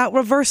question about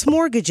reverse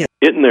mortgages.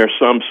 Isn't there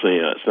some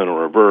sense in a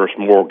reverse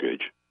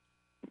mortgage?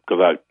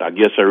 Because I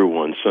guess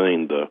everyone's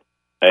seen the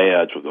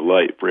ads with the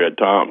late Fred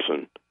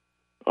Thompson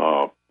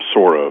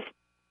sort of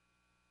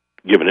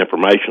giving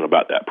information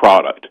about that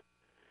product,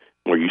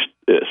 where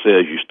it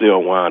says you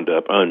still wind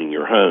up owning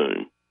your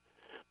home.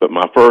 But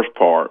my first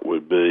part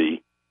would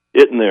be,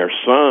 isn't there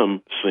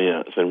some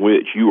sense in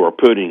which you are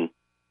putting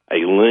a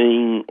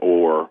lien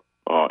or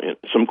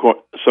some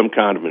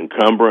kind of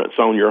encumbrance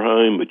on your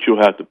home that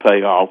you'll have to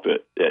pay off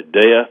at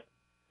death?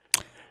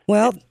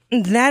 Well,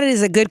 that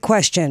is a good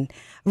question.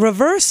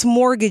 Reverse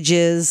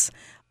mortgages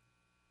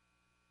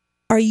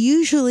are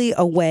usually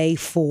a way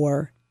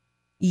for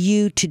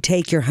you to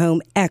take your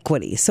home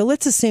equity. So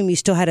let's assume you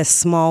still had a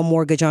small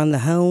mortgage on the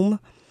home.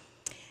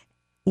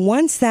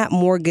 Once that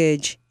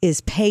mortgage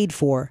is paid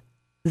for,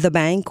 the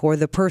bank or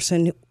the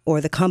person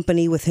or the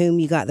company with whom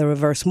you got the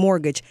reverse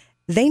mortgage,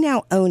 they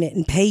now own it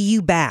and pay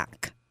you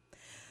back.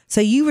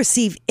 So you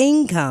receive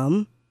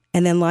income,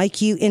 and then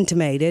like you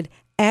intimated,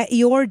 at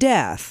your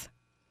death,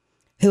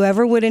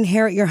 whoever would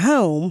inherit your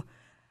home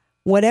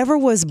whatever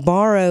was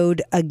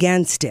borrowed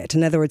against it,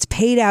 in other words,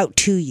 paid out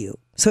to you.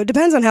 So it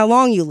depends on how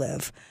long you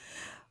live.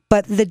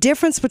 But the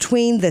difference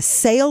between the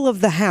sale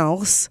of the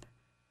house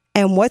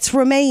and what's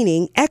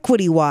remaining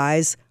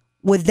equity-wise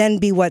would then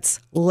be what's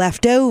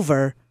left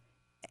over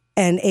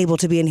and able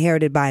to be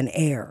inherited by an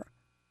heir.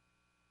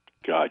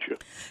 Gotcha.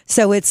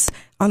 So it's,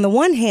 on the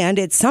one hand,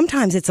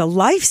 sometimes it's a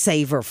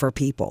lifesaver for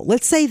people.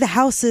 Let's say the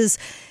house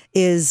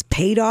is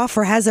paid off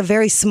or has a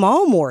very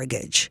small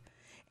mortgage,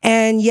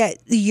 and yet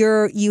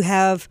you're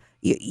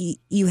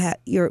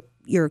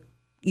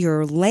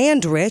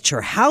land rich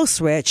or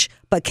house rich,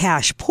 but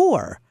cash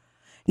poor.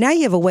 Now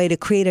you have a way to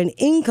create an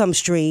income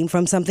stream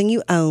from something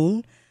you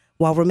own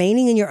while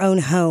remaining in your own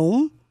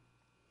home.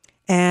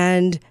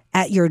 And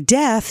at your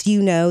death,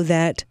 you know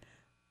that,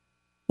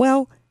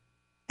 well,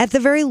 at the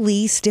very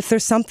least, if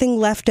there's something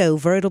left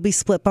over, it'll be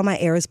split by my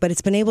heirs, but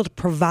it's been able to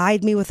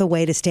provide me with a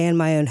way to stay in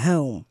my own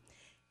home.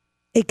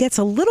 It gets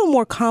a little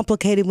more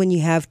complicated when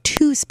you have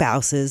two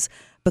spouses,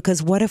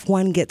 because what if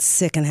one gets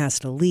sick and has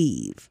to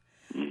leave?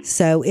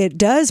 So it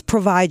does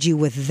provide you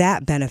with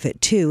that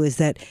benefit too, is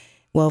that,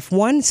 well, if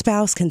one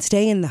spouse can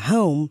stay in the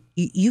home,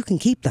 you can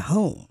keep the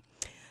home.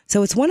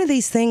 So it's one of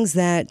these things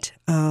that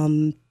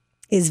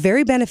is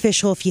very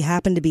beneficial if you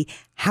happen to be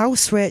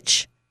house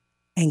rich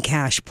and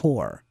cash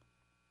poor.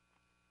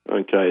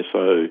 Okay,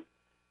 so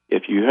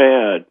if you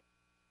had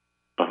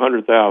a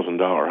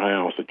 $100,000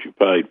 house that you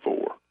paid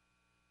for,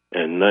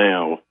 and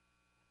now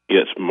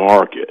its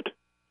market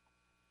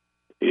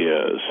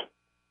is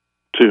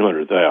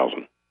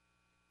 $200,000,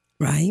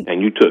 right?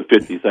 And you took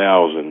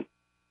 $50,000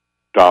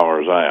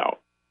 out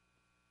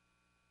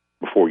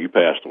before you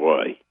passed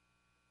away,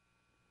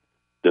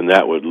 then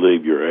that would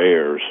leave your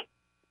heirs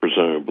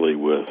presumably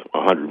with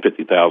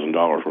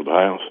 $150,000 worth of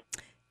house.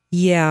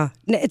 Yeah,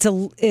 that's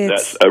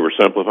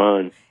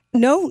oversimplifying.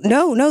 No.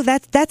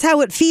 That's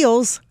how it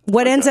feels.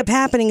 What ends up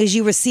happening is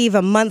you receive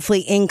a monthly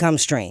income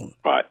stream.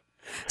 Right.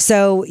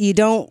 So you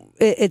don't.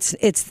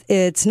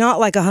 It's not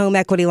like a home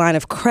equity line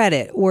of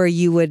credit where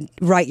you would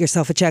write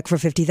yourself a check for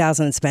 $50,000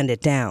 and spend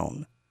it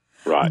down.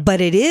 Right. But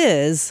it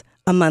is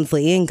a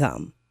monthly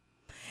income,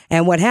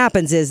 and what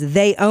happens is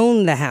they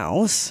own the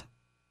house,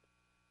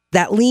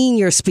 that lien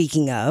you're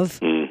speaking of,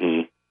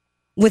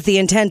 with the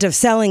intent of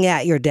selling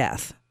at your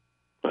death.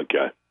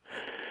 Okay.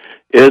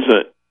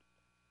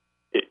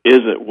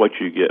 Isn't what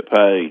you get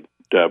paid,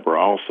 Deborah,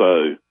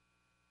 also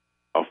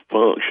a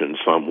function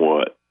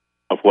somewhat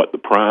of what the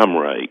prime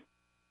rate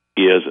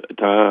is at the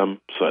time?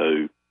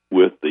 So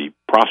with the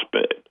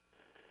prospect,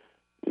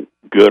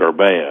 good or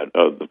bad,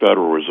 of the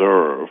Federal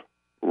Reserve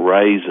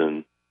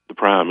raising the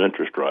prime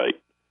interest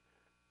rate,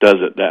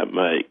 doesn't that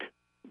make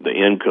the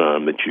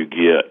income that you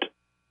get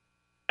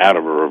out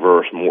of a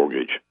reverse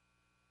mortgage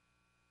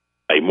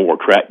a more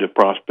attractive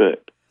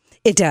prospect?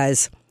 It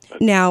does.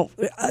 Now,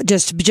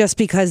 just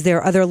because there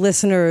are other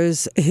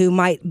listeners who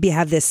might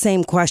have this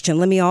same question,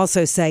 let me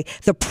also say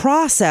the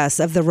process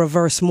of the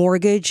reverse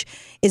mortgage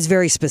is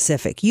very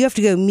specific. You have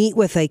to go meet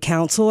with a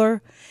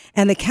counselor,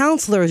 and the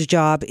counselor's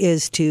job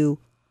is to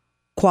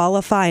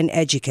qualify and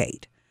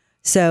educate.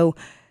 So,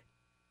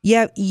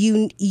 yeah,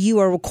 you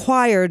are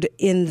required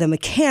in the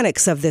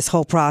mechanics of this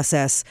whole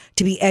process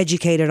to be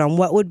educated on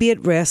what would be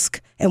at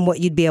risk and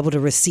what you'd be able to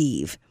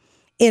receive.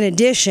 In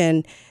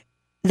addition,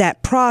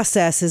 that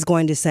process is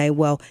going to say,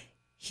 well,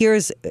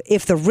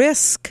 if the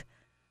risk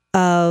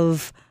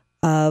of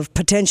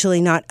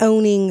potentially not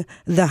owning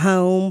the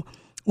home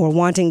or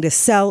wanting to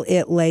sell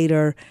it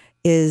later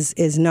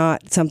is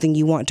not something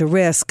you want to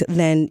risk,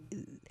 then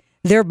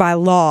they're by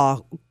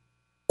law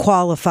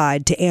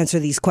qualified to answer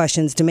these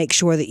questions to make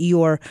sure that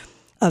you're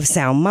of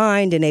sound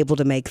mind and able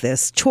to make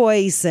this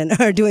choice and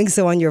are doing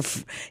so on your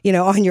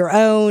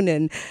own.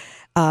 And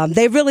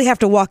they really have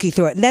to walk you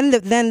through it. And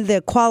then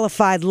the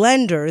qualified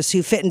lenders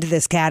who fit into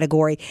this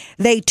category,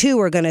 they too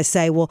are going to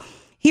say, well,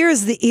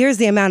 here's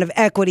the amount of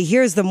equity,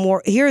 here's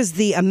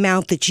the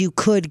amount that you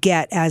could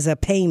get as a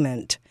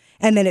payment,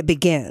 and then it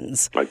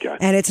begins. Okay.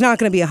 And it's not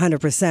going to be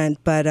 100%,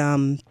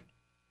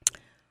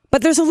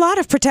 but there's a lot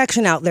of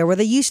protection out there where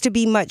they used to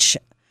be much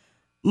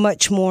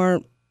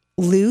more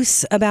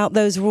loose about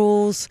those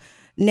rules.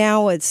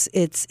 Now it's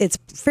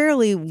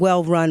fairly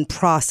well-run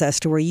process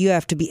to where you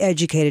have to be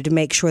educated to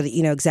make sure that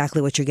you know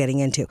exactly what you're getting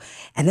into.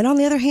 And then on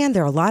the other hand,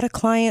 there are a lot of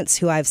clients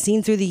who I've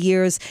seen through the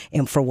years,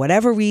 and for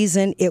whatever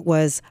reason, it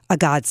was a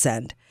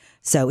godsend.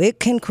 So it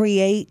can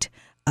create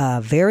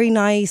a very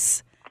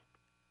nice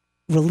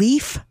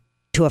relief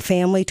to a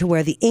family to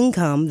where the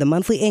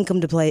monthly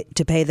income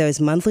to pay those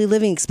monthly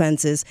living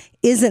expenses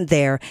isn't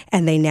there,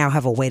 and they now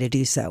have a way to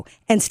do so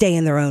and stay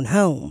in their own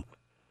home.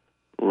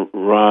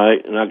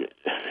 Right. And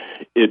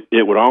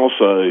it would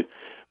also,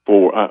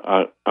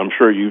 I'm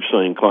sure you've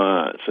seen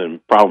clients,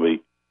 and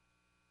probably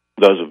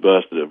those of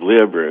us that have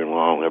lived very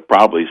long have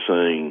probably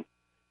seen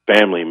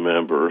family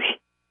members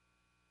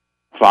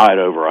fight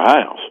over a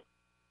house.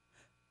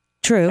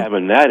 True.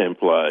 Having that in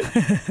place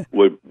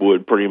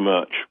would pretty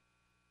much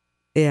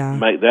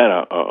make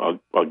that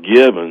a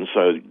given,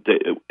 so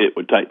it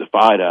would take the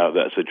fight out of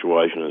that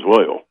situation as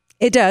well.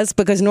 It does,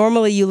 because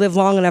normally you live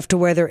long enough to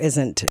where there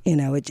isn't.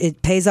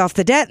 It pays off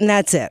the debt, and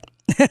that's it.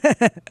 Well,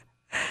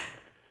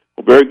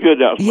 very good.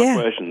 That was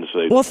my question this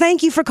evening. Well,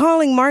 thank you for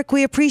calling, Mark.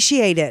 We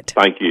appreciate it.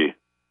 Thank you.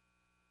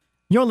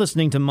 You're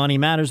listening to Money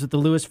Matters with the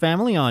Lewis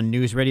family on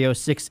News Radio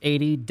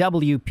 680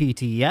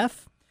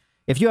 WPTF.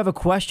 If you have a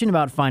question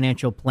about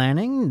financial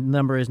planning, the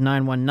number is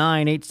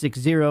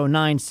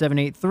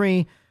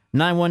 919-860-9783,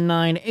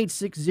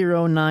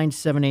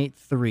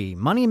 919-860-9783.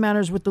 Money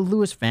Matters with the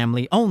Lewis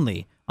family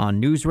only on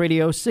News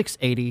Radio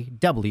 680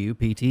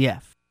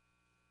 WPTF.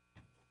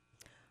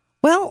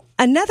 Well,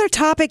 another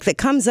topic that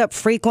comes up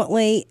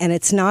frequently, and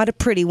it's not a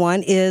pretty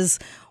one, is,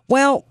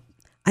 well,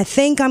 I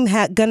think I'm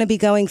going to be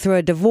going through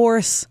a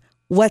divorce.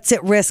 What's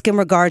at risk in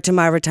regard to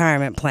my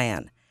retirement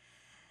plan?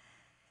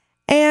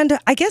 And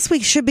I guess we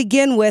should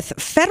begin with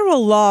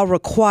federal law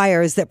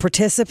requires that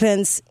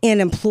participants in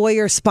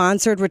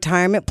employer-sponsored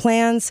retirement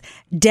plans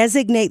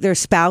designate their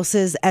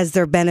spouses as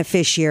their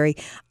beneficiary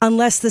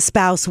unless the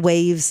spouse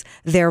waives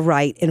their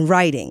right in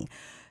writing.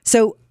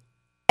 So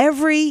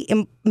every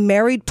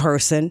married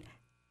person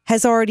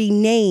has already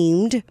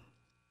named,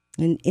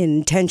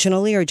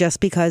 intentionally or just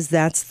because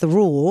that's the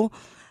rule,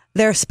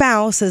 their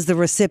spouse as the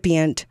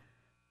recipient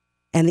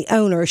and the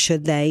owner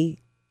should they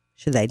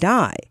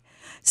die.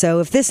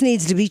 So if this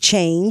needs to be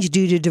changed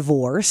due to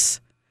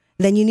divorce,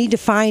 then you need to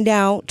find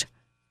out.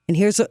 And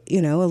here's a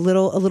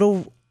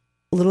little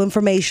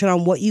information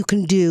on what you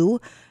can do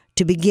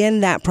to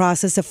begin that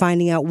process of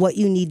finding out what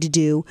you need to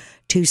do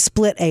to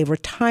split a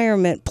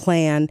retirement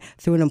plan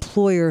through an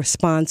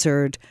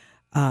employer-sponsored,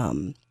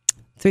 through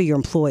your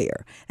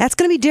employer. That's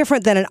going to be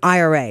different than an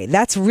IRA.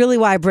 That's really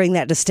why I bring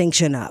that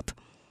distinction up.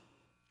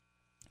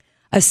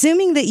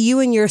 Assuming that you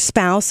and your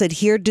spouse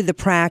adhered to the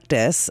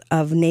practice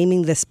of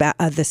naming the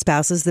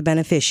spouse as the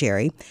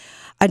beneficiary,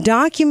 a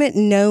document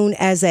known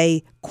as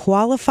a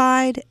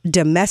Qualified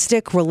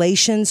Domestic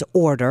Relations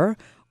Order,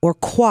 or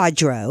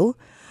QDRO,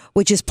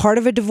 which is part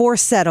of a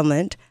divorce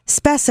settlement,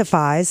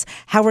 specifies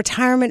how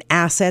retirement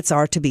assets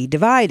are to be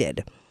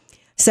divided.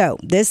 So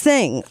this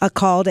thing,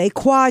 called a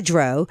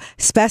QDRO,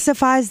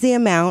 specifies the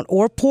amount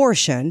or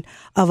portion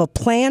of a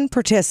plan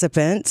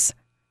participant's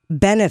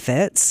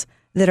benefits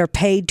that are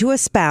paid to a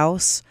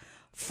spouse,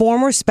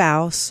 former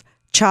spouse,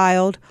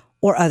 child,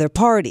 or other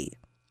party.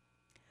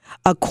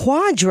 A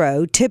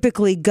QDRO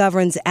typically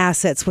governs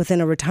assets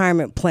within a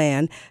retirement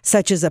plan,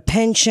 such as a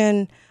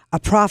pension, a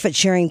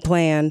profit-sharing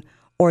plan,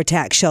 or a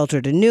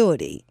tax-sheltered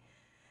annuity.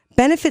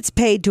 Benefits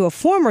paid to a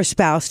former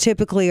spouse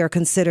typically are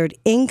considered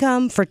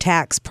income for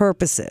tax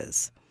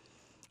purposes.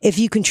 If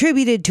you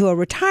contributed to a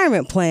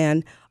retirement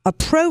plan, a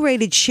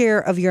prorated share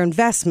of your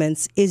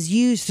investments is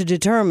used to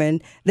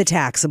determine the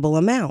taxable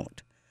amount.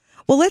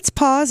 Well, let's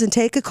pause and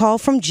take a call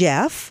from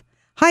Jeff.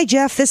 Hi,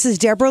 Jeff. This is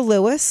Deborah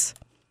Lewis,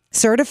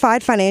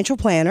 certified financial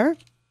planner.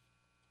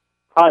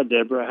 Hi,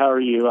 Deborah. How are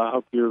you? I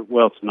hope you're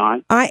well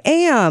tonight. I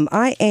am.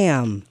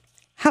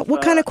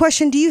 What kind of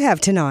question do you have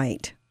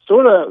tonight?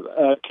 Sort of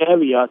a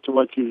caveat to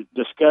what you're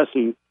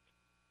discussing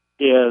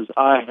is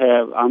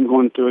I'm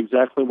going through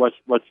exactly what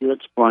you're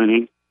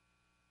explaining,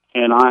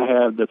 and I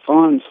have the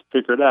funds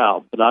figured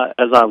out. But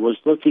as I was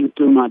looking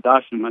through my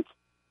documents,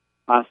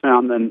 I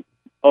found an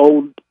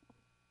old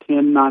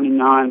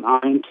 1099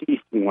 INT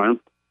form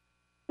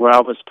where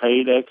I was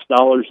paid X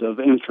dollars of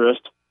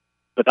interest,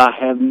 but I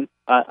have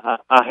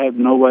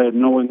no way of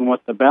knowing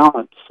what the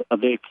balance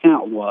of the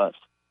account was.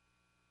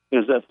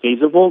 Is it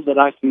feasible that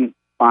I can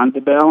find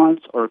the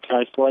balance or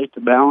calculate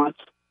the balance?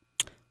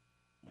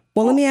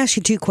 Well, let me ask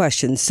you two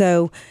questions.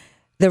 So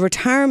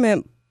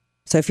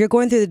if you're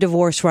going through the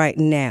divorce right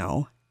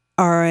now,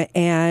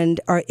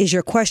 is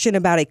your question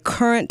about a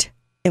current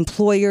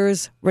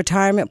employer's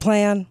retirement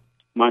plan?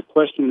 My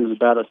question is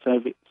about a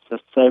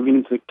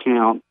savings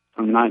account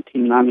from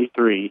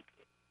 1993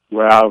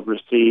 where I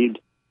received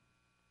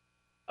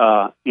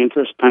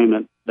interest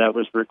payment that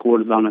was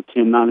recorded on a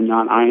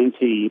 1099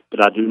 INT,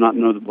 but I do not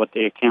know what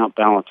the account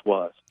balance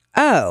was.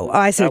 Oh,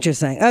 I see what you're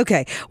saying.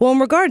 Okay. Well, in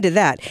regard to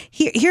that,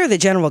 here are the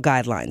general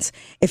guidelines.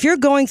 If you're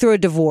going through a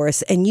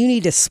divorce and you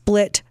need to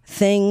split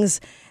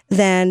things,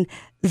 then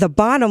the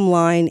bottom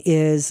line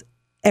is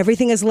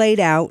everything is laid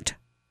out,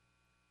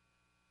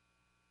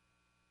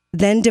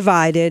 then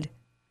divided,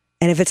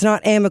 and if it's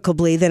not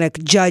amicably, then a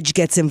judge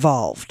gets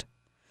involved.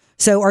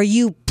 So are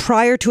you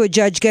prior to a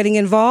judge getting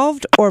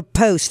involved or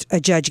post a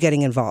judge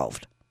getting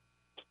involved?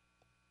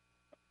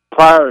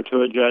 Prior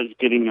to a judge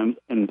getting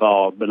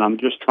involved, but I'm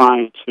just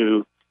trying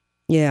to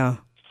see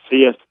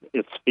if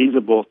it's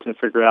feasible to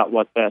figure out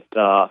what that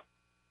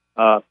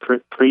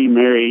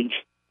pre-marriage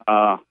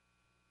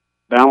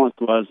balance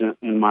was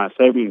in my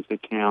savings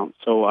account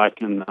so I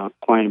can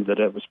claim that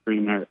it was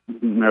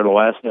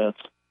premarital assets.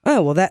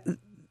 Oh, well,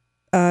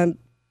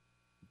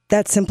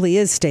 that simply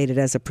is stated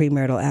as a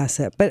premarital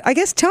asset. But I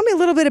guess tell me a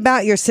little bit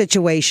about your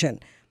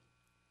situation.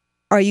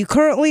 Are you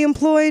currently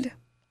employed?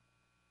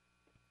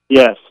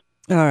 Yes.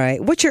 All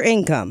right. What's your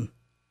income?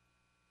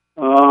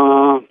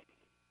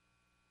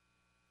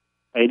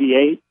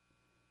 88.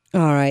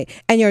 All right.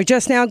 And you're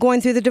just now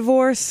going through the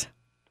divorce?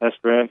 That's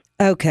correct.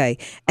 Okay.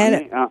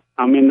 And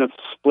I'm in the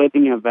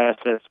splitting of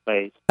asset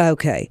space.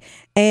 okay.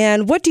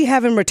 And what do you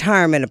have in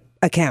retirement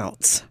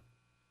accounts?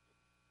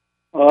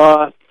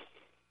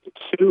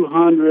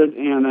 200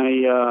 in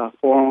a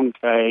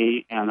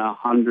 401k and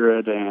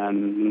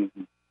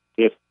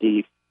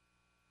 150,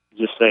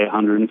 just say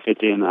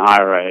 150 in the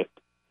IRA.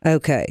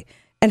 Okay.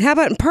 And how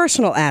about in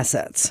personal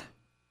assets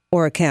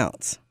or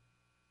accounts?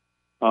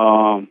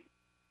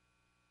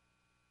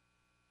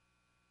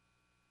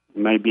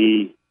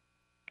 Maybe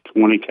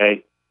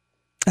 20K.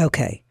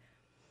 Okay.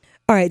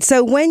 All right.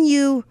 So when do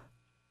you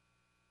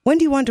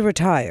want to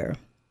retire?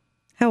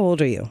 How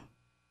old are you?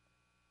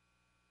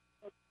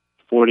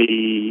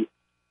 48.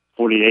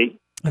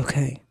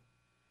 Okay.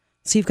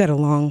 So you've got a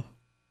long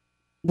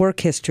work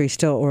history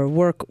still, or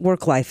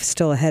work life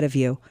still ahead of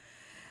you.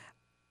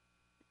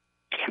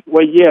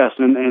 Well, yes,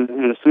 and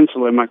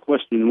essentially my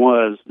question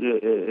was,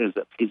 is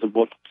it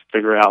feasible to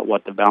figure out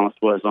what the balance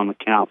was on the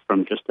account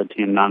from just a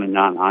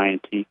 1099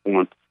 INT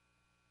form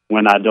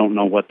when I don't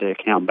know what the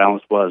account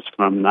balance was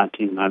from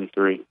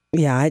 1993?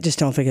 Yeah, I just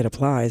don't think it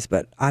applies,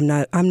 but I'm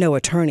no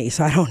attorney,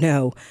 so I don't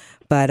know.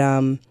 But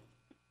how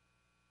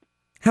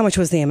much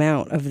was the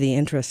amount of the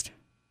interest?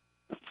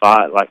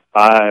 Like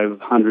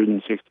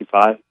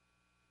 $565.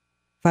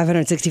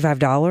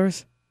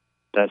 $565?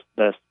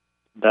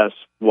 That's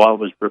what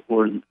was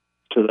reported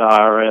to the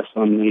IRS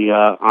on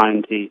the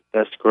INT.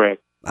 That's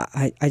correct.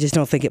 I just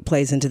don't think it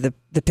plays into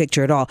the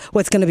picture at all.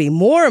 What's going to be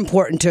more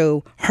important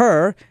to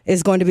her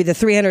is going to be the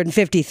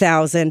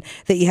 $350,000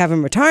 that you have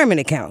in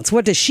retirement accounts.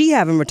 What does she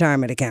have in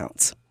retirement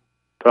accounts?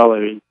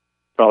 Probably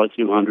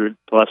 200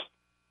 plus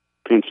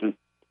pension.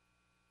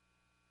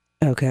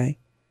 Okay.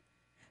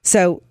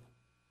 So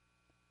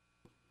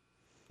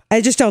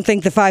I just don't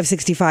think the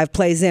 565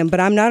 plays in, but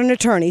I'm not an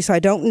attorney, so I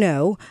don't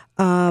know.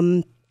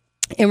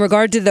 In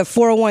regard to the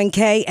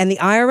 401k and the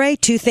IRA,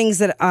 two things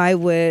that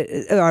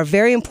are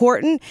very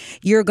important.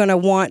 You're going to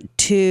want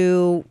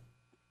to,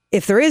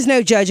 if there is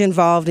no judge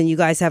involved and you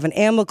guys have an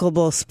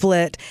amicable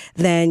split,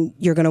 then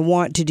you're going to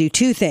want to do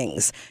two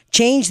things.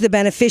 Change the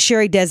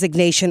beneficiary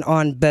designation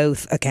on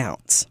both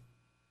accounts.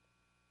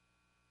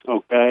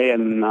 Okay,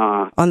 and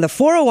on the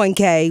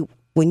 401k,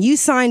 when you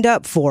signed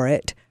up for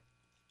it,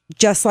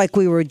 just like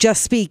we were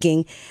just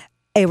speaking,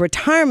 a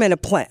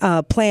retirement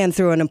plan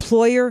through an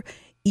employer,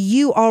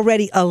 you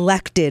already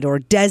elected or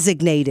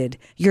designated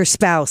your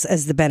spouse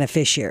as the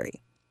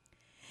beneficiary.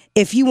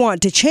 If you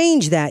want to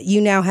change that, you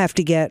now have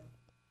to get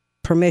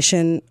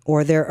permission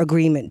or their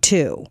agreement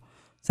too.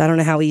 So I don't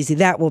know how easy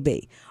that will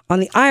be. On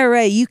the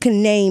IRA, you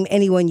can name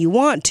anyone you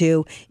want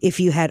to.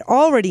 If you had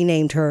already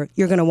named her,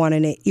 you're going to want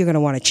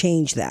to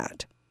change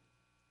that.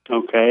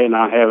 Okay, and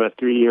I have a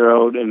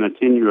 3-year-old and a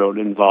 10-year-old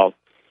involved.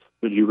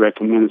 Would you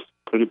recommend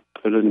put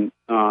in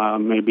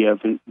maybe a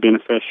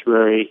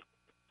beneficiary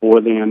for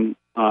them,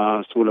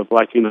 sort of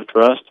like in a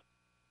trust?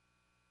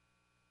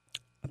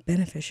 A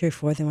beneficiary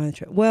for them on the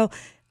trust. Well,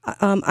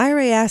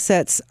 IRA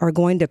assets are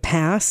going to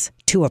pass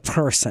to a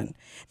person.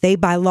 They,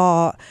 by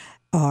law,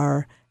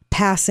 are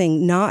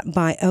passing not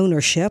by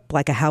ownership,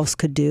 like a house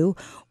could do,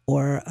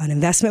 or an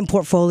investment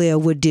portfolio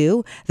would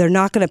do. They're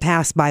not going to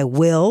pass by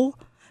will.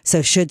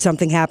 So should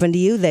something happen to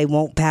you, they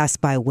won't pass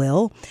by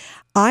will.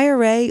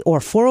 IRA or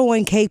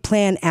 401k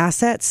plan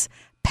assets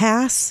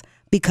pass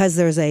because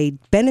there's a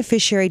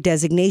beneficiary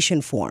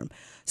designation form.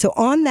 So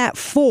on that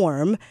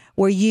form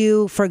where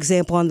you, for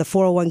example, on the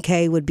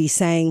 401k would be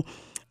saying,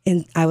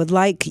 I would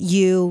like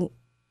you,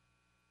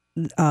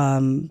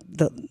 my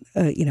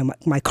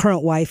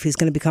current wife, who's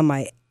going to become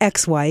my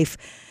ex-wife,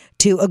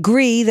 to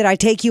agree that I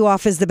take you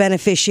off as the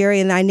beneficiary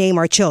and I name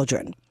our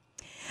children.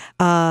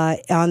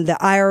 On the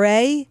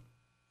IRA,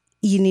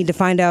 you need to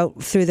find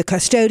out through the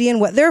custodian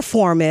what their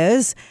form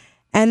is,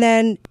 and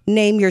then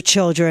name your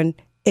children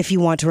if you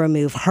want to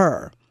remove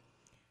her.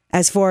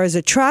 As far as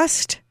a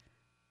trust,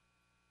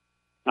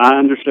 I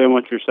understand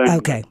what you're saying.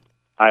 Okay.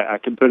 I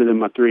can put it in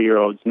my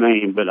 3-year-old's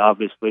name, but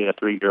obviously a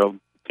 3-year-old.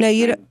 No,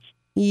 you don't.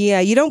 Yeah,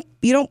 you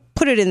don't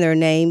put it in their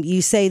name.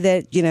 You say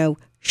that,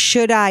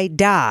 should I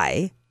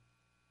die,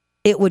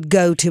 it would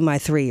go to my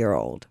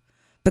 3-year-old,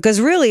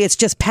 because really it's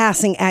just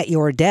passing at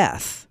your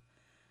death.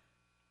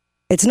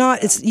 It's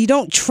not, you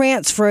don't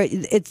transfer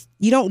it,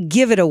 you don't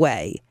give it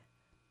away.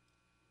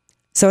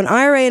 So an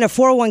IRA and a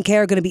 401k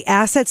are going to be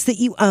assets that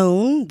you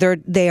own.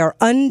 They are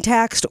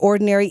untaxed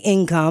ordinary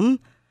income.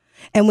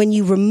 And when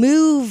you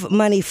remove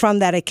money from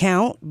that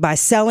account by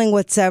selling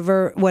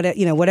whatever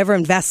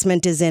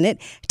investment is in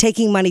it,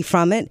 taking money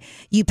from it,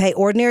 you pay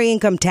ordinary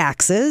income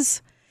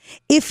taxes.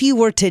 If you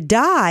were to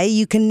die,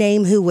 you can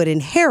name who would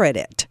inherit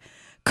it.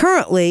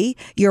 Currently,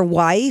 your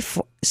wife,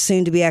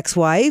 soon to be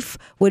ex-wife,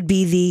 would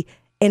be the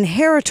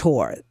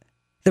inheritor,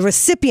 the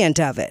recipient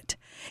of it.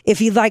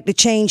 If you'd like to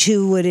change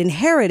who would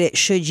inherit it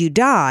should you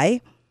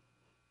die,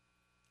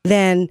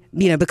 then,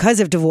 because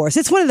of divorce.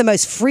 It's one of the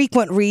most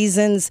frequent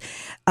reasons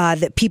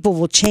that people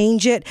will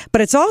change it, but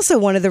it's also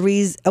one of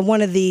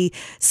the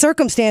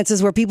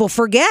circumstances where people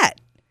forget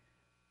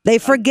They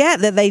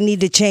forget that they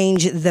need to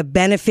change the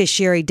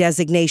beneficiary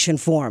designation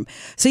form.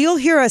 So you'll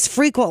hear us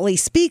frequently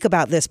speak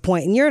about this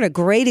point, and you're in a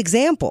great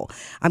example.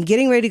 I'm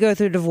getting ready to go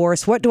through a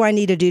divorce. What do I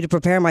need to do to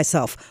prepare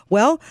myself?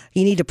 Well,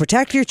 you need to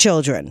protect your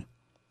children.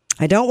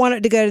 I don't want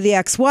it to go to the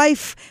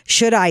ex-wife.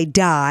 Should I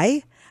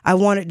die, I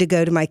want it to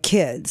go to my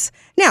kids.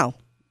 Now,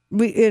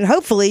 and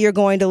hopefully you're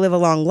going to live a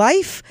long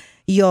life.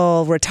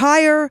 You'll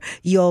retire.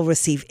 You'll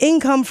receive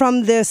income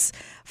from this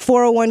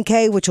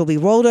 401k, which will be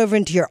rolled over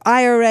into your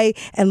IRA,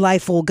 and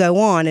life will go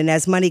on. And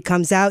as money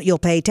comes out, you'll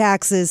pay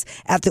taxes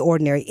at the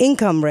ordinary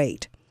income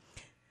rate.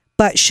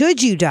 But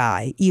should you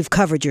die, you've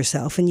covered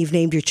yourself and you've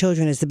named your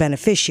children as the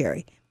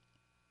beneficiary.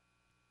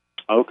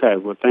 Okay,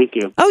 well, thank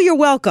you. Oh, you're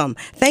welcome.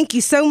 Thank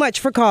you so much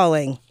for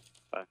calling.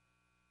 Bye.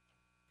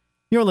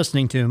 You're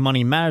listening to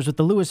Money Matters with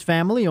the Lewis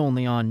family,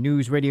 only on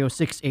News Radio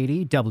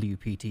 680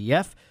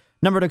 WPTF.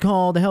 Number to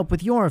call to help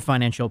with your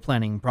financial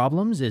planning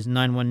problems is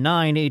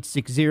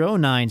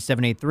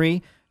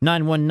 919-860-9783,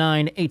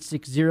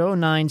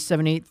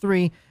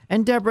 919-860-9783.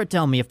 And Deborah,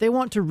 tell me, if they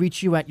want to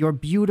reach you at your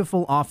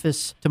beautiful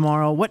office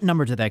tomorrow, what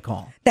number do they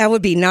call? That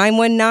would be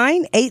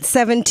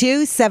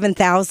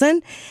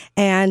 919-872-7000.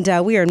 And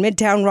we are in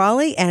Midtown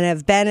Raleigh and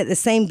have been at the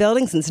same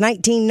building since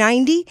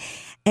 1990.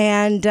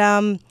 And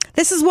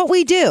this is what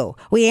we do.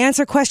 We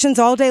answer questions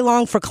all day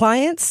long for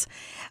clients.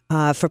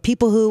 For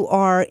people who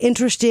are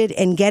interested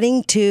in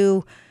getting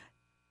to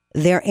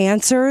their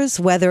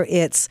answers, whether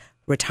it's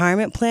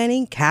retirement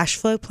planning, cash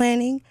flow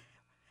planning,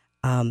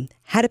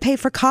 how to pay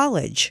for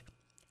college,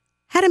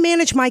 how to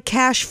manage my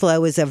cash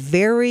flow is a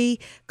very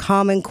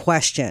common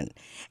question.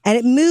 And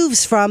it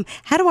moves from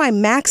how do I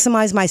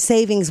maximize my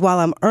savings while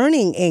I'm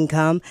earning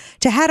income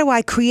to how do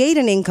I create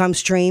an income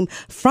stream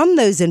from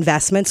those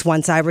investments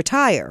once I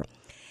retire.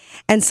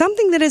 And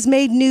something that has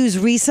made news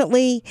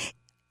recently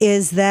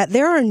is that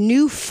there are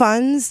new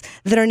funds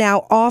that are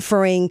now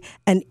offering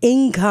an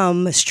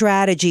income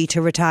strategy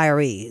to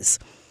retirees.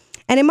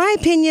 And in my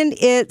opinion,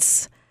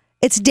 it's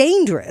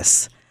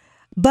dangerous.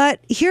 But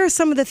here are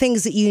some of the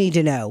things that you need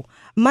to know.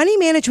 Money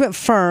management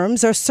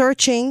firms are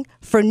searching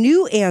for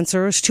new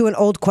answers to an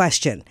old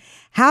question.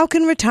 How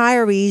can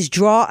retirees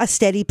draw a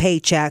steady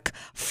paycheck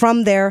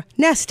from their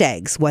nest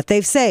eggs, what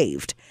they've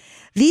saved?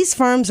 These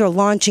firms are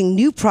launching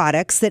new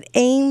products that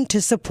aim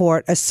to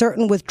support a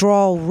certain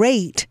withdrawal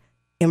rate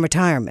in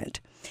retirement.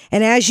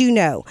 And as you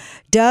know,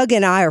 Doug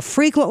and I are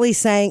frequently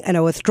saying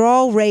a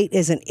withdrawal rate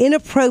is an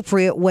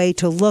inappropriate way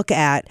to look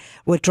at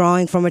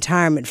withdrawing from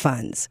retirement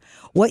funds.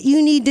 What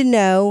you need to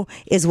know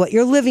is what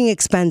your living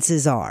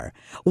expenses are.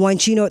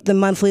 Once you know what the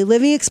monthly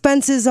living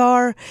expenses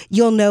are,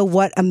 you'll know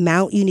what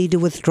amount you need to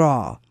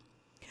withdraw.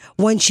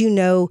 Once you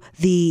know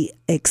the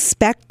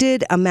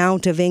expected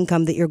amount of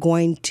income that you're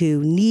going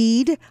to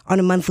need on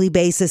a monthly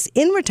basis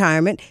in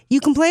retirement, you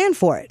can plan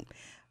for it.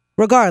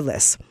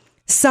 Regardless,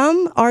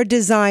 some are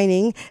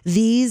designing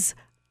these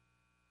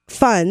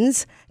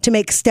funds to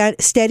make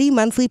steady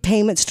monthly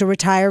payments to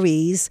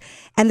retirees,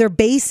 and they're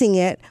basing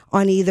it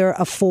on either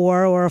a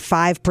 4 or a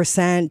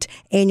 5%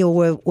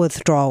 annual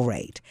withdrawal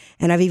rate.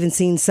 And I've even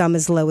seen some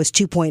as low as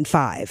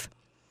 2.5.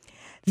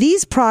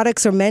 These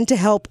products are meant to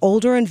help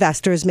older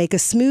investors make a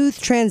smooth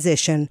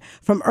transition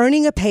from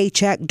earning a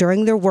paycheck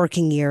during their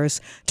working years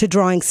to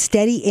drawing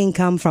steady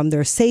income from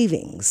their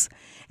savings.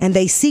 And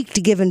they seek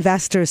to give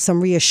investors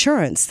some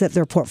reassurance that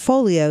their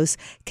portfolios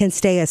can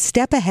stay a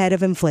step ahead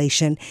of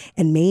inflation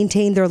and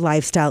maintain their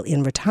lifestyle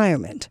in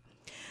retirement.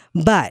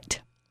 But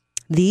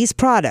these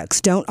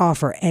products don't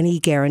offer any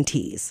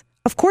guarantees.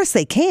 Of course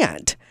they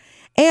can't.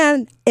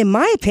 And in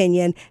my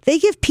opinion, they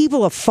give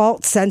people a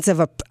false sense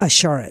of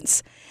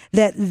assurance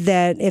that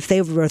if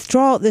they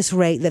withdraw at this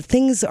rate, that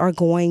things are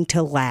going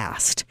to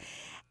last.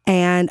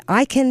 And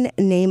I can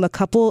name a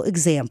couple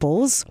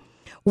examples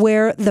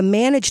where the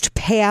managed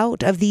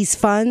payout of these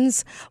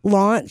funds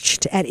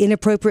launched at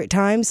inappropriate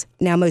times.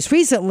 Now, most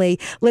recently,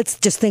 let's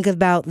just think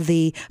about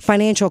the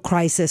financial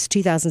crisis,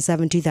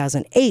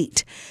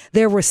 2007-2008.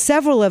 There were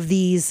several of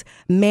these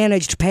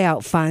managed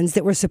payout funds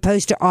that were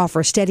supposed to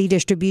offer steady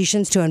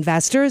distributions to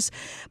investors,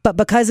 but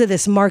because of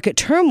this market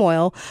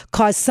turmoil,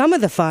 caused some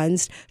of the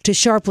funds to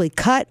sharply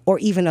cut or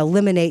even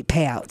eliminate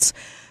payouts.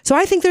 So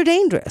I think they're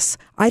dangerous.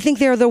 I think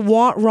they're the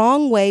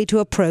wrong way to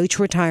approach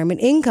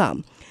retirement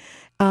income.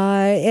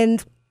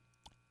 And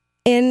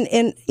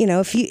you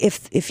know,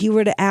 if you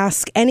were to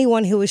ask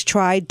anyone who has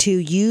tried to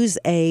use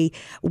a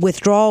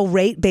withdrawal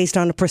rate based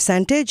on a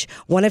percentage,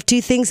 one of two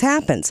things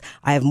happens.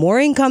 I have more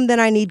income than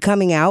I need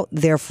coming out,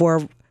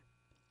 therefore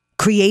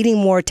creating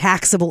more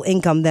taxable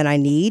income than I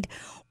need,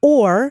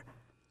 or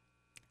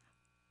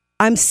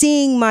I'm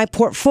seeing my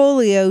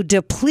portfolio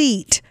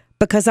deplete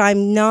because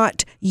I'm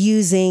not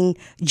using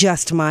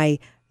just my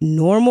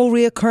normal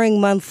reoccurring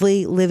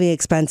monthly living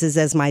expenses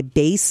as my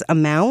base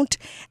amount.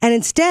 And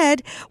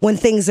instead, when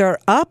things are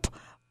up,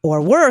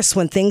 or worse,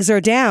 when things are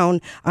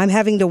down, I'm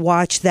having to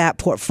watch that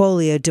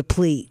portfolio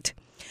deplete.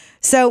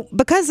 So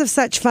because of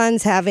such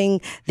funds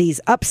having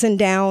these ups and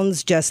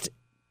downs just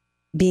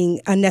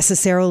being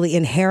unnecessarily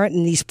inherent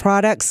in these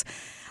products,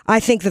 I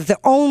think that the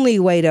only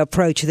way to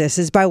approach this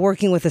is by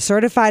working with a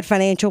certified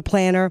financial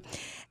planner.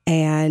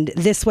 And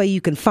this way you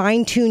can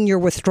fine-tune your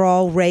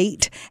withdrawal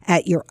rate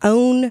at your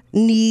own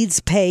needs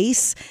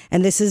pace.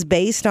 And this is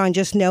based on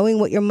just knowing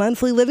what your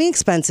monthly living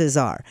expenses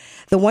are.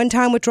 The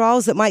one-time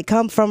withdrawals that might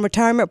come from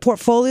retirement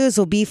portfolios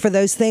will be for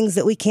those things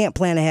that we can't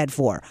plan ahead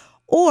for.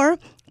 Or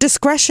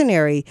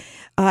discretionary.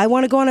 I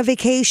want to go on a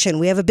vacation.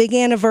 We have a big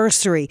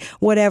anniversary,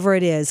 whatever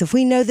it is. If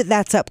we know that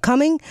that's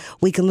upcoming,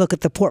 we can look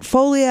at the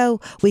portfolio,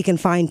 we can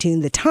fine-tune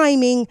the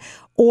timing,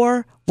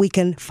 or we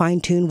can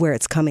fine-tune where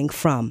it's coming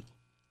from.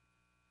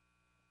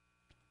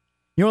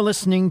 You're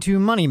listening to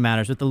Money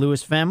Matters with the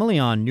Lewis family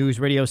on News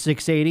Radio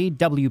 680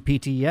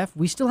 WPTF.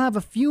 We still have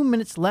a few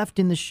minutes left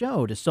in the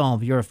show to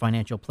solve your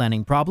financial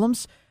planning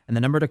problems. And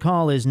the number to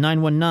call is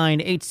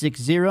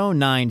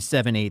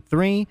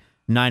 919-860-9783,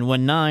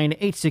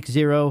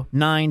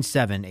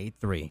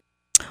 919-860-9783.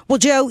 Well,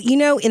 Joe,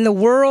 in the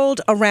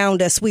world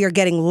around us, we are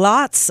getting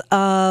lots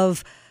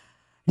of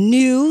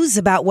news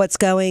about what's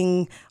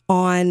going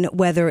on,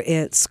 whether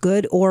it's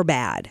good or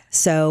bad.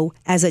 So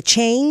as a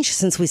change,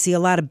 since we see a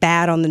lot of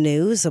bad on the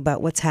news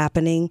about what's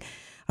happening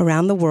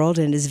around the world,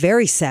 and it is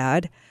very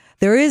sad,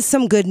 there is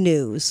some good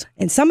news.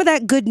 And some of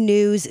that good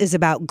news is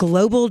about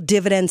global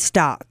dividend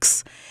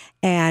stocks.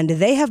 And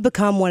they have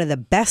become one of the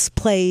best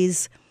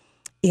plays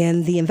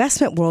in the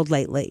investment world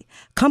lately.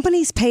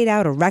 Companies paid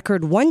out a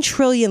record $1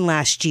 trillion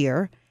last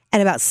year,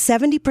 and about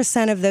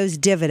 70% of those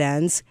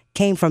dividends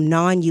came from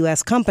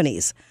non-U.S.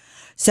 companies.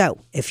 So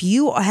if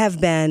you have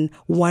been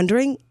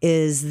wondering,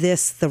 is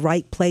this the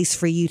right place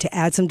for you to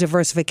add some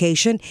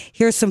diversification?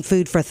 Here's some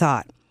food for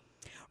thought.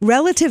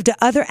 Relative to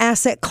other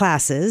asset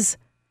classes,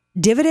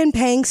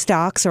 dividend-paying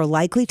stocks are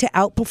likely to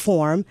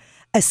outperform,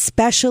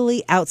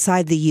 especially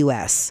outside the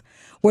U.S.,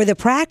 where the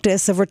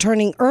practice of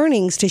returning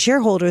earnings to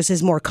shareholders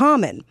is more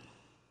common.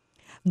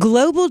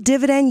 Global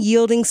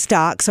dividend-yielding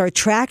stocks are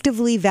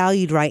attractively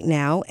valued right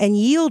now and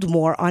yield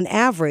more on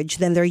average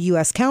than their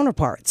U.S.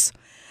 counterparts.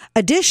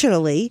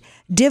 Additionally,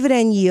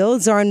 dividend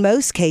yields are in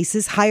most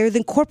cases higher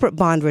than corporate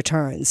bond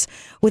returns,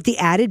 with the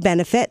added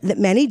benefit that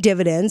many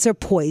dividends are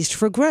poised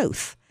for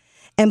growth.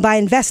 And by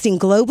investing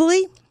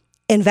globally,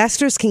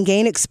 investors can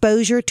gain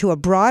exposure to a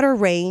broader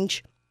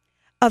range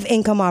of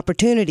income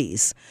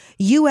opportunities.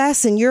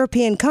 U.S. and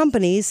European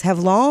companies have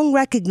long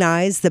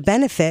recognized the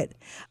benefit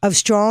of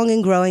strong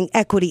and growing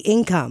equity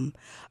income,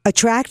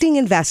 attracting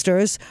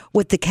investors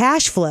with the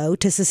cash flow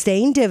to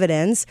sustain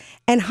dividends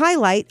and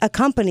highlight a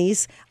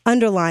company's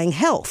underlying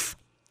health.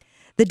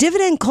 The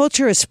dividend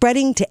culture is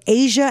spreading to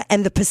Asia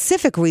and the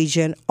Pacific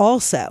region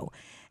also,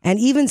 and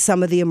even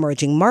some of the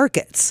emerging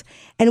markets.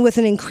 And with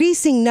an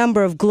increasing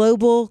number of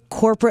global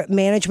corporate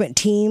management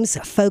teams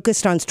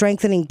focused on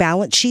strengthening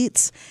balance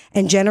sheets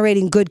and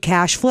generating good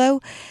cash flow,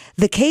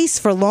 the case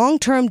for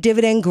long-term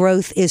dividend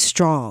growth is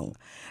strong.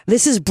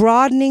 This is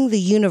broadening the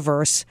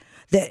universe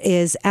that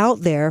is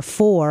out there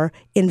for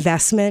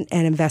investment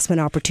and investment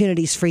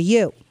opportunities for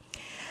you.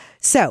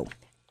 So,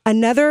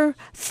 another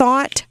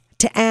thought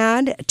to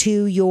add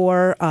to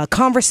your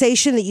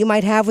conversation that you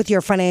might have with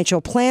your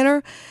financial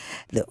planner.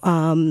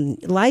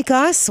 Like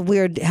us,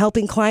 we're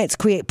helping clients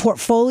create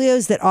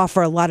portfolios that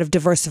offer a lot of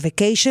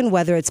diversification,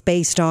 whether it's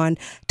based on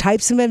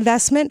types of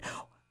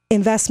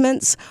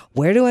investments,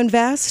 where to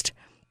invest.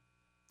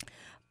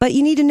 But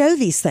you need to know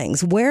these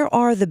things. Where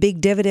are the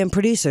big dividend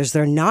producers?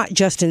 They're not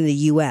just in the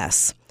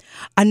U.S.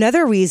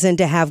 Another reason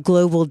to have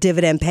global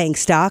dividend-paying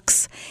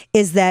stocks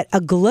is that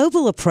a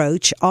global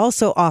approach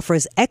also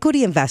offers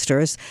equity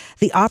investors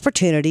the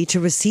opportunity to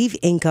receive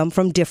income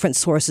from different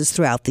sources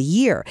throughout the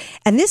year.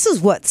 And this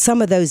is what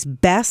some of those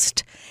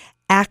best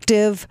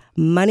active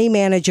money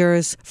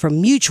managers from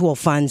mutual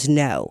funds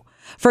know.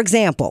 For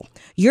example,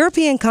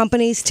 European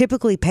companies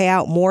typically pay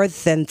out more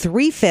than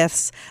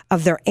 3/5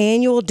 of their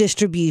annual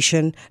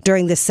distribution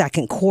during the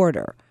second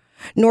quarter.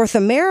 North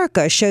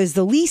America shows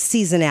the least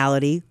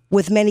seasonality,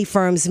 with many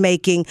firms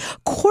making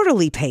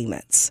quarterly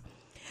payments.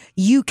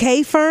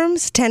 UK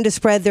firms tend to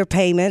spread their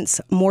payments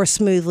more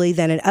smoothly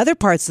than in other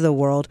parts of the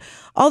world,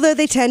 although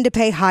they tend to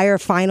pay higher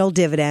final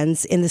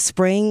dividends in the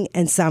spring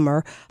and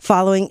summer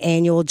following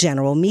annual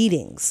general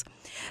meetings.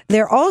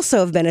 There also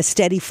have been a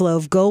steady flow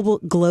of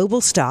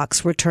global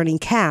stocks returning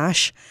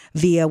cash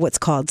via what's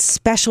called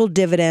special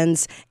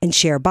dividends and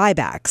share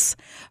buybacks,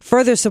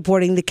 further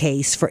supporting the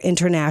case for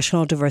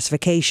international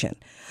diversification.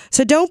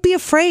 So don't be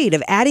afraid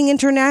of adding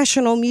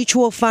international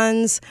mutual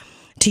funds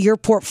to your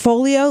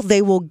portfolio.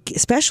 They will,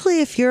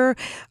 especially if you're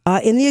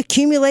in the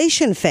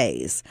accumulation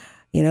phase.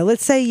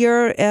 Let's say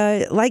you're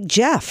like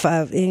Jeff,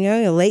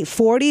 late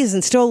 40s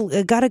and still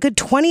got a good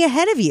 20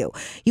 ahead of you.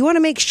 You want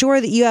to make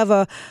sure that you have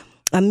a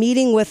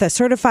meeting with a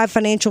certified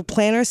financial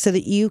planner so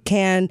that you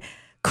can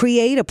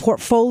create a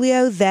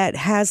portfolio that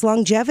has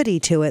longevity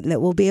to it and that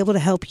will be able to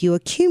help you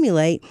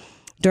accumulate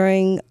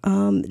during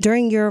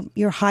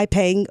your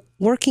high-paying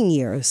working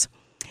years.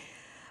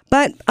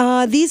 But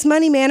these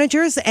money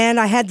managers, and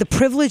I had the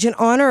privilege and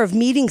honor of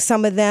meeting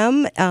some of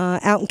them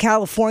out in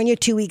California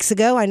 2 weeks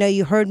ago. I know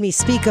you heard me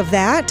speak of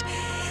that.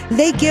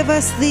 they give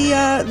us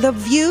the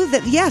view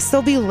that, yes,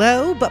 they'll be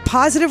low, but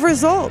positive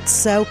results.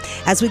 So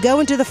as we go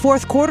into the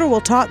fourth quarter,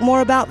 we'll talk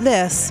more about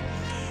this.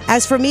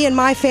 As for me and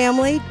my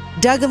family,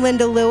 Doug and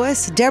Linda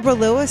Lewis, Deborah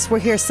Lewis, we're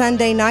here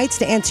Sunday nights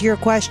to answer your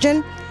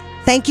question.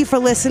 Thank you for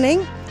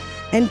listening.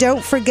 And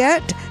don't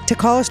forget to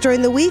call us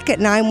during the week at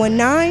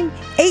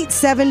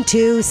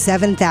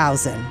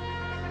 919-872-7000.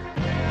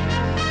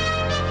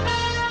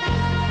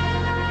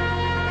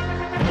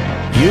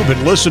 You've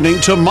been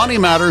listening to Money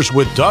Matters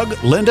with Doug,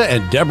 Linda,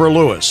 and Deborah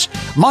Lewis.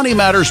 Money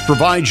Matters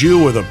provides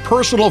you with a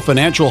personal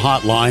financial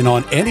hotline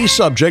on any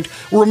subject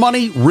where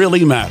money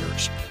really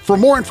matters. For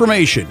more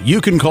information, you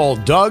can call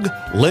Doug,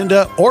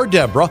 Linda, or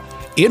Deborah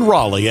in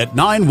Raleigh at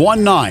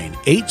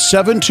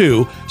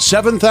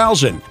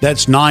 919-872-7000.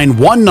 That's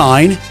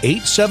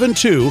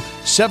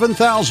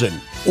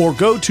 919-872-7000. Or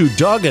go to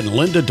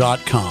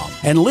DougAndLinda.com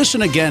and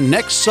listen again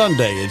next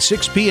Sunday at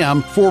 6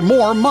 p.m. for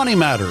more Money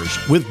Matters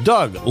with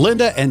Doug,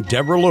 Linda, and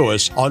Deborah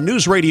Lewis on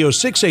News Radio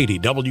 680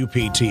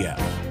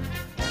 WPTF.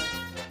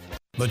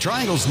 The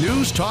Triangle's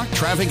News, Talk,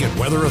 Traffic, and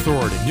Weather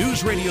Authority.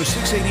 News Radio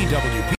 680 WPTF.